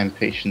enough time,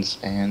 patience,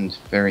 and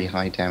very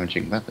high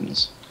damaging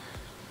weapons.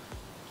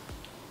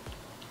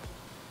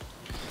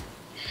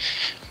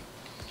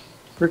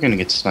 We're gonna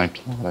get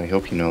sniped a lot, I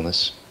hope you know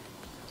this.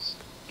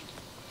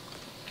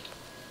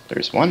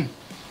 There's one.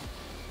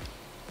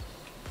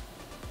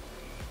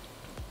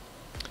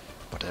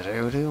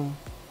 What-a-do-do?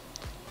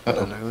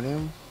 Uh-oh.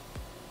 What-a-do-do?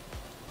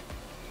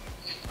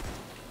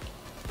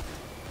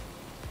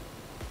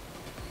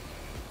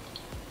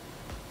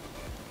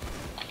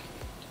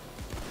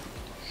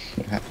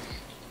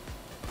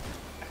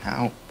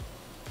 Ow.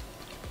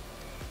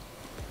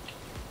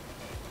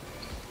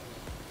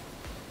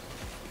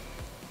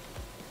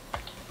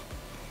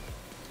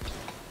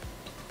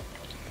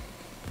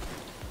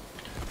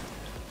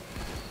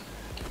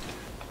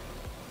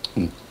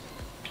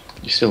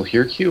 You still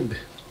here, Cube?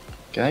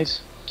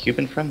 Guys? Cube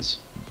and friends?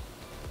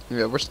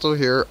 Yeah, we're still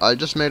here. I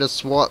just made a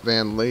SWAT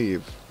van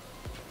leave.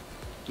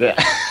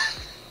 Yeah.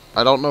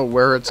 I don't know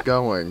where it's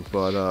going,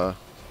 but,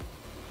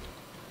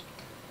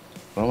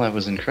 Well, that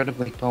was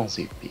incredibly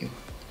ballsy of you.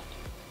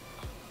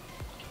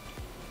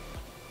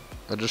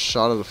 I just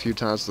shot it a few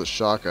times with the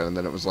shotgun, and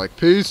then it was like,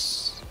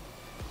 peace!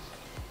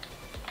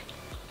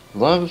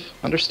 Love,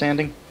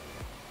 understanding,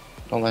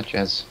 all that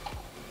jazz.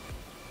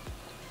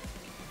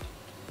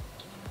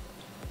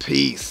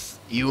 peace,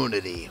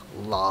 unity,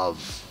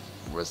 love,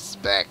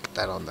 respect.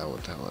 I don't know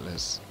what the hell it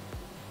is.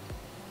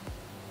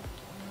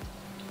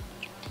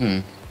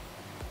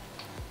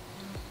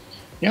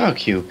 Yeah,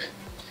 Cube.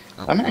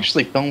 Oh, I'm well.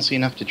 actually ballsy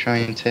enough to try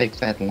and take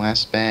that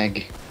last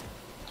bag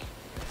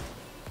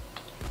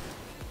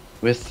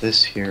with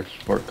this here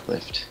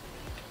forklift.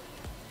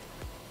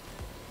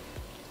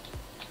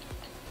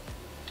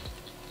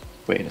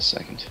 Wait a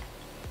second.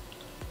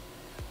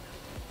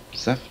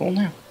 Is that full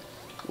now?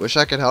 Wish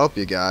I could help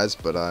you guys,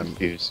 but I'm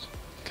Confused.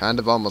 kind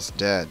of almost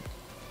dead.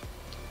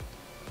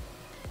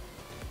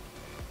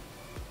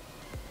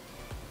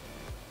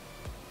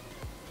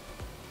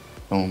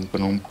 Boom,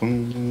 boom,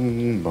 boom,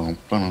 boom, boom,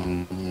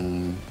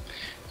 boom,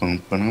 boom,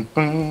 boom,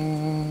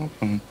 boom,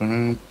 boom,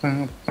 boom,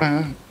 boom,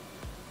 boom.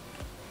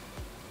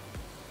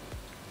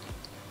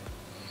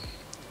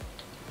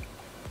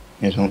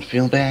 I don't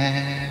feel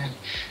bad.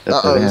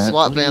 Uh-oh, the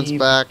SWAT van's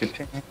back.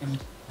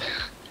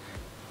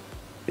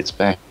 It's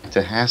back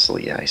to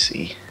Hasley, I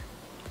see.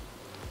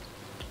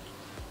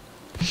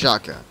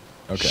 Shotgun.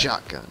 Okay.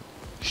 Shotgun.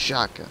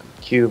 Shotgun.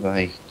 Cube,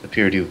 I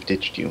appear to have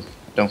ditched you.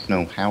 I don't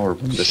know how or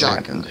when this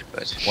Shotgun. happened,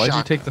 but Why'd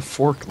you take the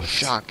forklift?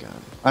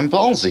 Shotgun. I'm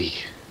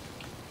ballsy.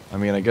 I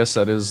mean, I guess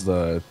that is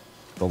the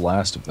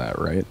last of that,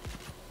 right?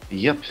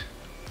 Yep,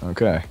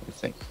 Okay. I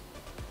think.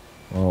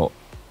 Well,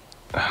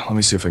 let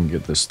me see if I can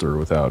get this through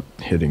without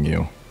hitting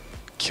you,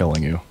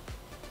 killing you.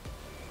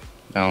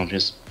 I'll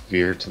just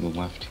veer to the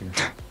left here.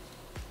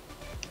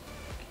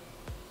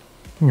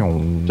 Yeah,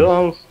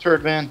 Oh,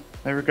 turd van.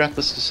 I regret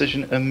this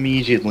decision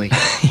immediately.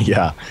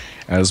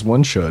 as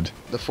one should.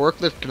 The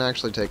forklift can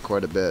actually take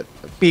quite a bit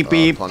of Beep,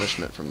 beep.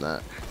 punishment from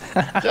that.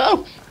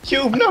 No!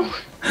 Cube, no!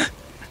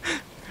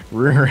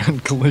 Rear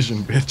end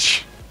collision,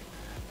 bitch.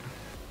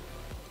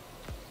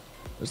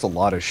 There's a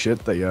lot of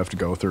shit that you have to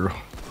go through.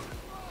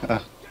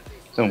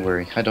 Don't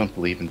worry, I don't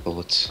believe in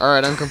bullets.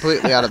 Alright, I'm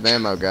completely out of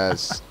ammo,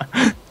 guys.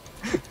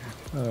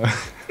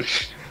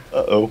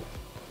 Uh-oh.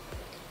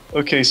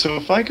 Okay, so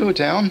if I go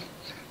down,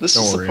 this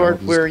Don't is worry, the I'll part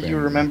just where bang you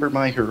you. remember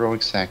my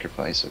heroic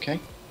sacrifice, okay?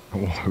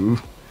 Who?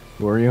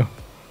 Who are you?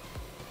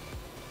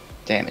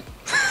 Damn it.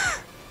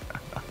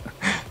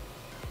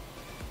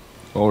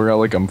 Well,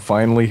 Relic, I'm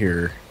finally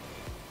here.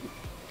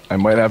 I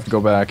might have to go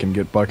back and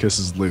get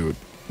Buckiss's loot.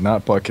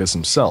 Not Buckiss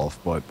himself,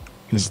 but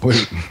his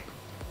loot.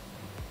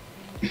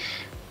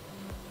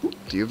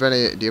 Do you have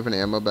an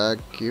ammo bag,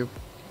 Cube?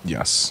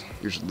 Yes.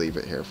 You should leave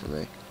it here for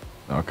me.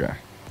 Okay.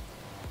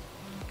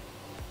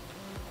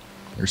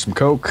 There's some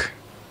coke.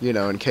 You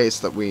know, in case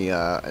that we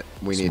Some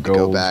need to go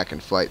gold. back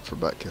and fight for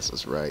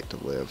Buttkiss's right to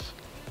live.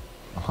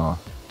 Uh-huh.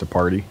 To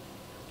party.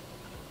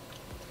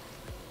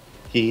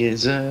 He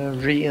is a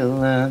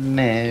real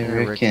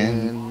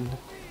American.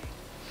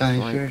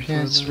 Fight for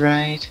his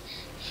right.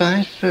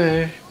 Fight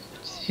for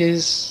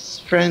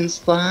his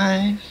friend's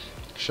life.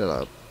 Shut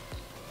up.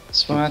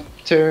 SWAT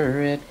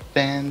turret,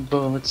 ban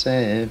bullets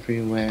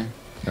everywhere.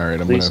 Alright,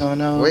 I'm Please gonna...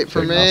 don't know. Wait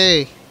for take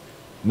me!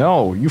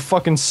 No, you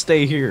fucking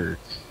stay here.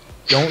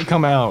 Don't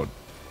come out.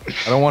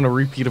 I don't want a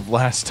repeat of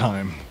last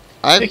time.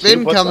 I've Hey, been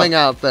Cube, what's coming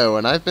out though,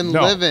 and I've been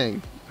No.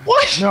 living.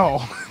 What?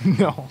 No,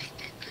 no,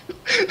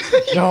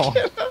 no.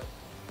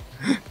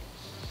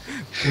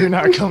 You're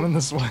not coming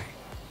this way.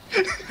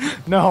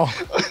 No.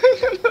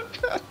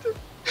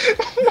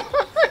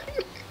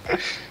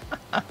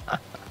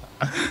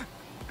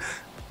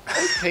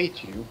 I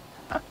hate you.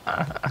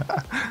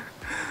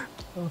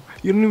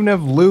 You don't even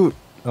have loot.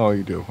 Oh,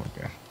 you do.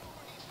 Okay.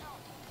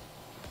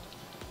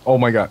 Oh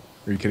my god.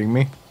 Are you kidding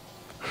me?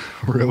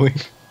 Really?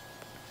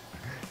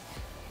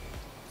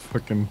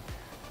 Fucking.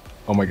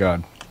 Oh my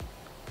god.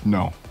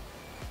 No.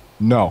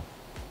 No.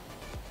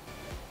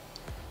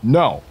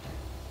 No.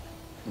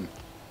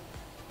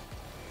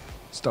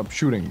 Stop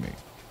shooting me.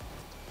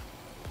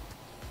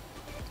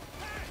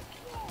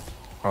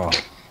 Oh.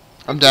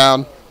 I'm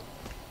down.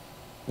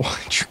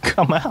 Why'd you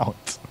come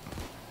out?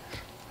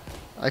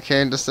 I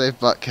came to save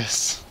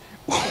Buttkiss.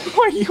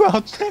 Why are you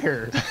out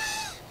there?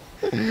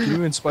 Can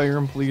you inspire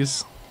him,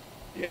 please?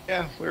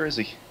 Yeah, where is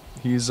he?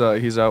 He's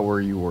out where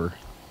you were.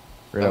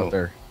 Right Oh. out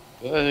there.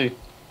 Hey,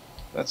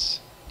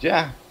 that's...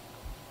 yeah.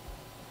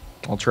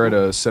 I'll try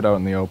to sit out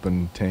in the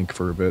open tank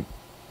for a bit.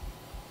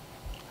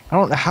 I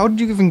don't know. How did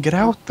you even get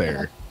out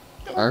there?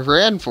 I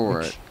ran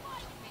for it.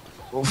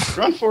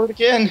 Run for it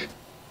again.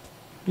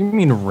 You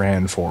mean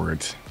ran for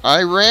it?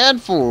 I ran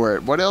for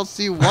it. What else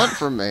do you want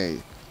from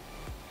me?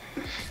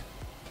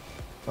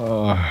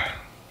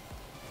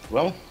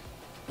 Well,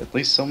 at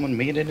least someone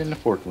made it in a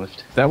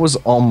forklift. That was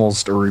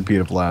almost a repeat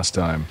of last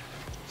time.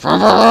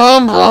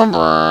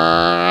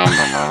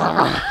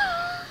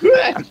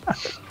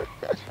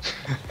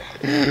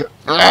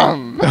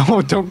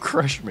 No, don't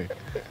crush me.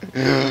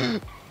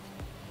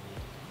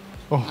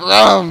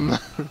 Uh-oh.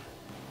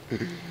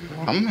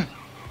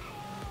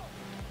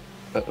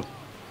 Uh-oh.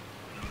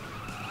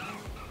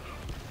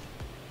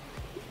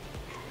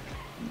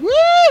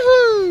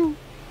 Woohoo!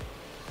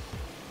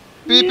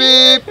 Beep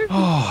beep!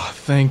 Oh,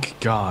 thank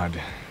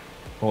God.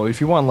 Well,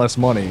 if you want less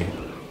money,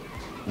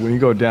 when you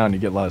go down, you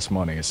get less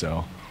money,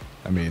 so...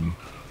 I mean...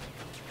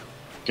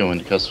 go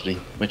into custody,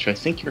 which I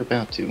think you're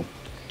about to.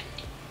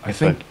 I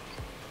think.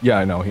 Yeah,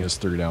 I know. He has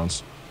 3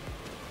 downs.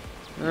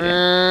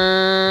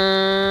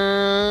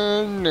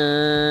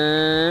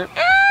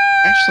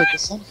 Actually,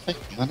 does that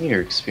affect money or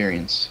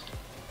experience?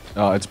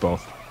 It's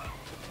both.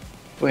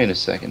 Wait a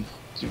second.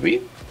 Did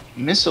we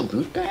miss a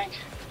loot bag?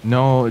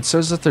 No, it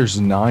says that there's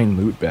 9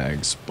 loot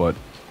bags, but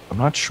I'm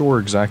not sure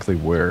exactly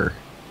where.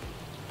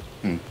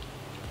 Maybe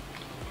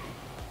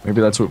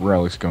that's what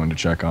Relic's going to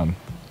check on.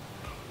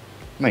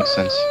 Makes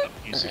sense.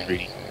 He's a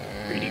greedy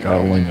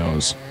God only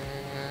knows.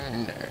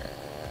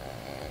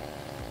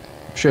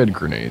 Shed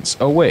grenades.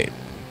 Oh, wait.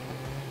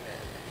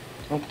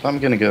 Oh, I'm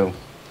gonna go.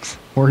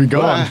 Where are you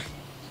going? Ah,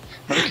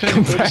 I'm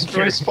gonna go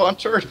destroy spawn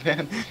turret,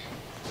 man.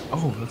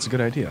 Oh, that's a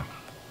good idea.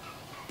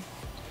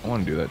 I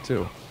want to do that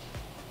too.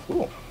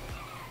 Cool.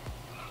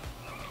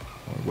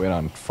 I'll wait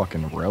on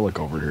fucking Relic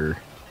over here.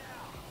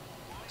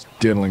 Just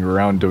diddling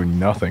around doing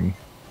nothing.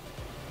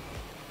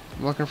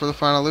 I'm looking for the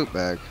final loot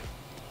bag.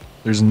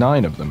 There's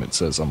 9 of them, it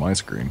says on my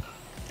screen.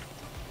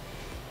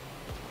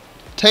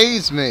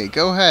 Tase me.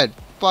 Go ahead.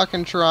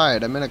 Fucking try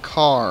it. I'm in a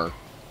car.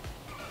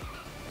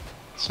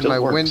 Still And my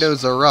works.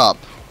 windows are up.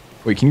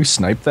 Wait, can you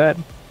snipe that?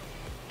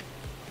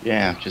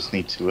 Yeah, just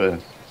need to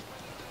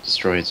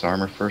destroy its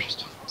armor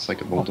first. It's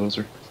like a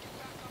bulldozer.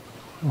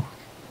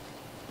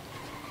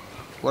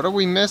 What are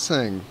we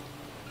missing?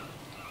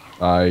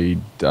 I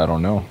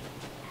don't know.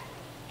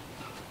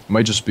 It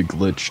might just be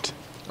glitched.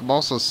 I'm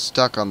also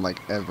stuck on, like,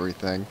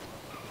 everything.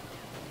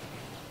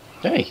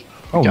 Hey,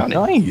 Oh, got it.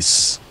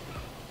 nice!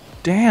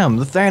 Damn,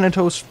 the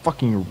Thanatos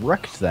fucking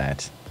wrecked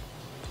that.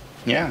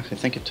 Yeah, I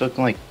think it took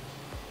like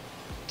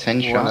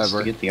 10 shots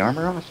to get the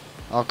armor off.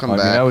 I'll come I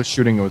mean, back. I was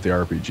shooting it with the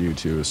RPG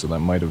too, so that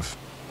might have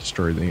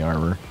destroyed the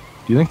armor.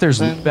 Do you think there's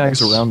loot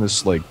bags around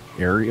this, like,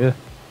 area?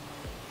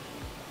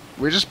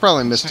 We just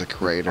probably missed a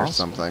crate or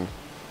Possible. something.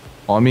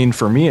 Well, I mean,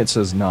 for me it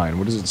says 9.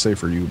 What does it say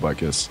for you,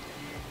 Buttkiss?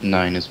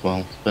 9 as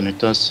well, but it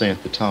does say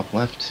at the top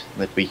left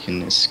that we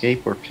can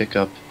escape or pick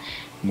up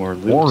more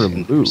loot. More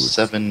and loot.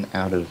 7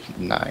 out of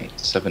 9,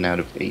 7 out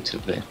of 8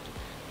 of it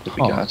that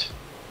we Huh. got.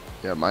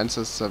 Yeah, mine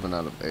says 7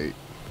 out of 8.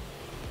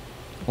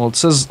 Well, it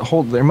says,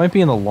 there might be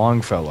in the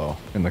Longfellow,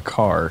 in the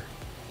car.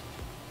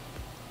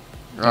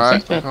 I Alright,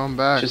 think that I'm going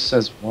back. just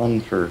says 1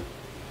 for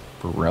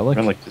For Relic?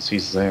 Relic because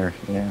he's there.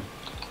 Yeah.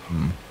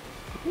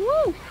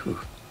 Woo!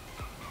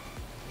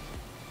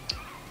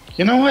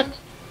 You know what?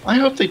 I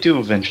hope they do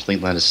eventually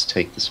let us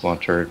take the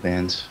SWAT turret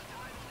bands.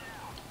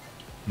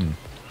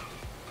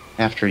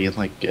 After you,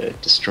 like,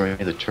 destroy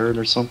the turret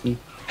or something.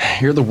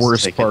 You're the Let's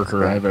worst take it Parker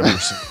back. I've ever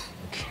seen.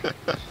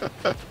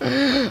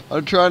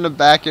 I'm trying to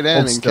back it in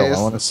Hold in still, case.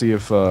 I want to see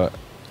if, no,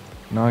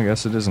 I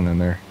guess it isn't in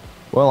there.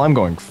 Well, I'm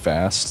going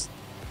fast.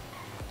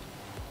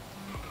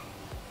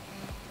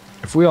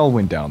 If we all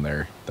went down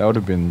there, that would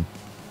have been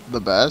The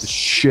the best.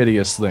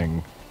 shittiest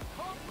thing.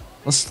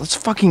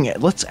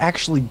 Let's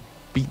actually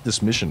beat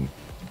this mission.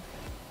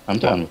 I'm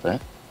down with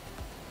that.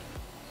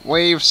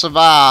 We've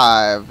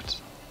survived.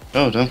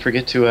 Oh, don't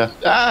forget to,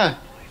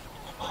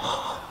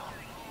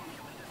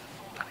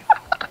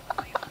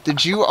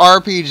 Did you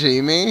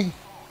RPG me?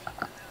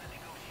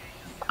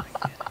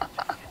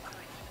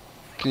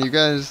 Can you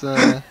guys,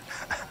 And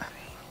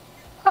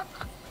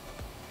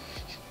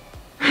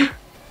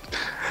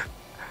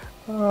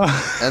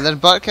then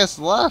Buttkiss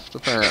left,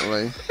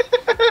 apparently.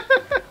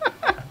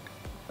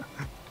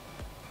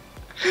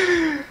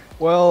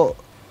 Well,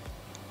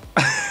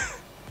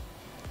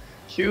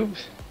 Cube,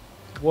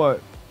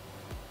 what?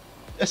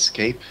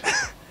 escape.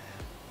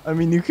 I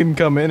mean, you can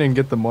come in and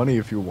get the money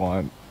if you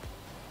want.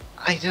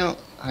 I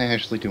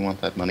actually do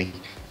want that money.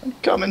 I'm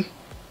coming.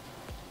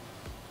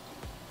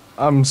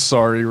 I'm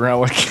sorry,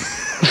 Relic.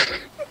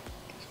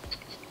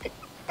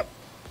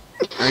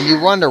 And you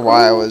wonder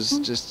why I was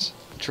just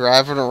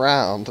driving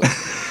around.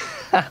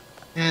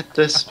 At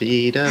the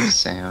speed of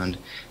sound,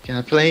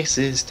 got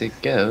places to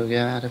go,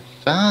 gotta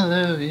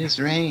follow his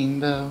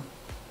rainbow.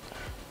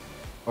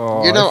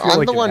 Oh, You know, I feel I'm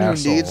like the an one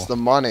asshole. who needs the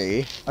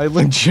money. I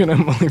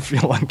legitimately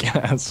feel like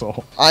an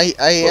asshole. I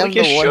Well, am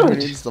you the one who should.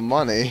 needs the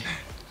money.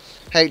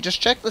 Hey,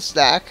 just check the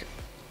stack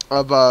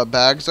of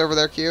bags over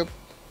there, Cube.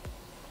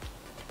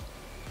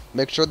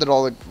 Make sure that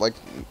all the, like,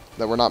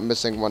 that we're not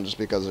missing one just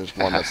because there's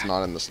one that's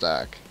not in the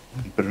stack.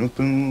 Boom,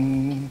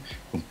 boom,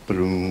 boom,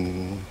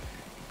 boom,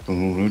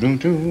 boom, boom,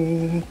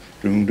 boom,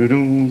 boom,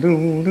 boom,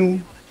 boom,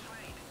 boom.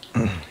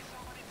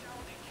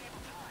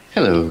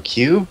 Hello,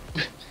 Cube.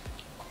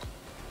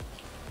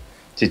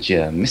 Did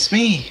you miss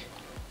me?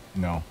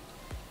 No.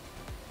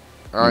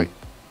 Alright,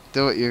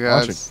 do it, you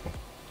Watch guys. it.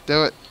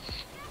 Do it.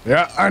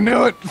 Yeah, I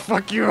knew it.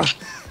 Fuck you.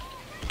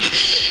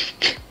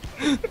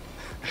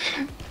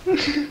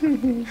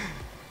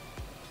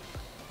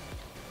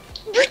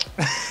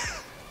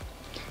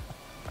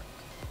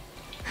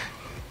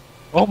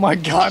 Oh my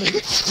god.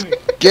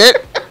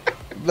 Get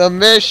the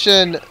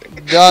mission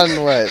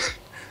done with.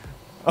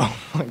 Oh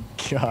my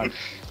god.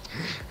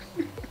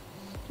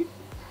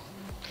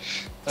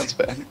 That's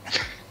bad.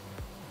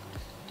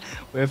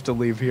 We have to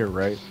leave here,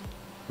 right?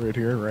 Right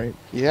here, right?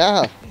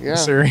 Yeah, yeah.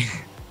 Sorry.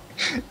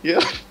 Yeah.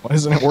 Why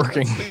isn't it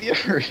working? The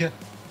area.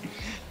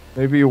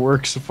 Maybe it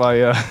works if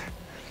I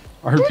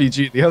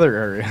RPG the other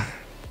area.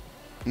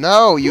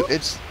 No,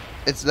 it's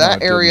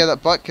that it area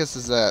didn't. that Buttkiss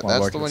is at. Come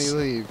on, That's the one Buttkiss. you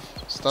leave.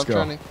 Stop go.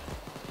 trying to.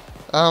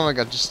 Oh my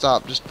god, just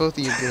stop. Just both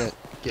of you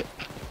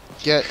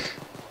get.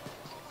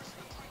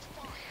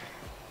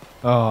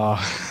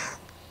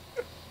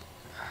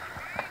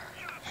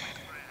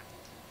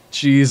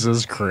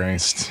 Jesus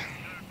Christ.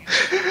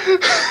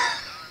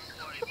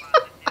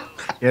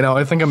 You know,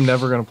 I think I'm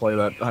never gonna play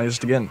that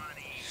heist again.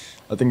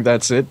 I think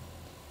that's it.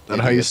 That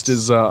Idiots. heist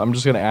is, I'm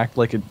just gonna act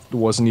like it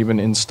wasn't even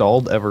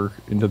installed ever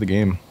into the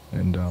game.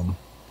 And,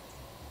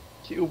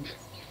 You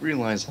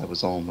realize that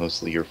was all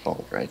mostly your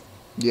fault, right?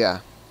 Yeah.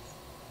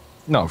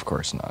 no, of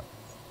course not.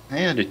 I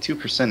had a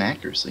 2%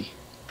 accuracy.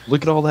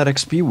 Look at all that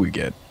XP we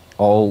get.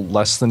 All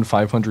less than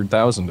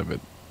 500,000 of it.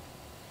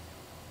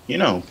 You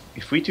know,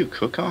 if we do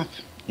cook-off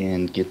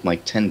and get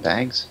like 10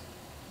 bags,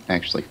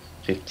 actually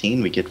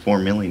 15, we get 4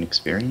 million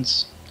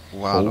experience.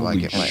 Wow, do I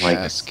Holy get my shit.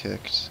 ass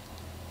kicked?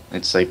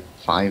 It's like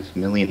 5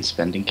 million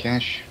spending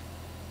cash.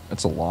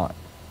 That's a lot.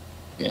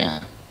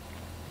 Yeah.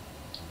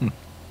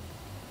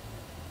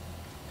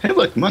 Hey,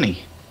 look,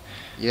 money.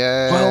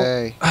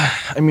 Yay.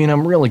 I mean,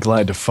 I'm really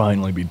glad to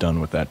finally be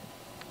done with that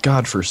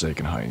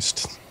godforsaken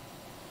heist.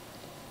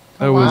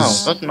 That Oh, wow,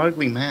 was... what an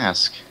ugly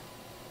mask.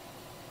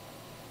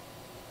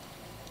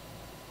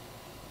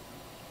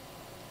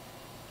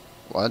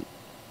 What?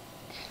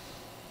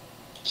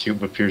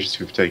 Cube appears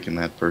to have taken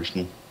that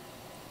personal.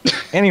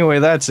 Anyway,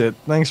 that's it.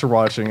 Thanks for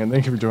watching, and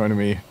thank you for joining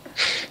me.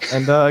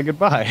 And,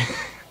 goodbye.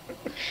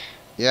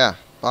 Yeah.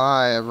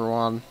 Bye,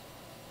 everyone.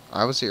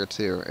 I was here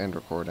too, and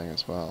recording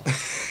as well.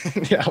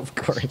 Yeah, of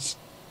course.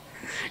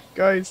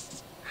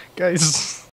 Guys.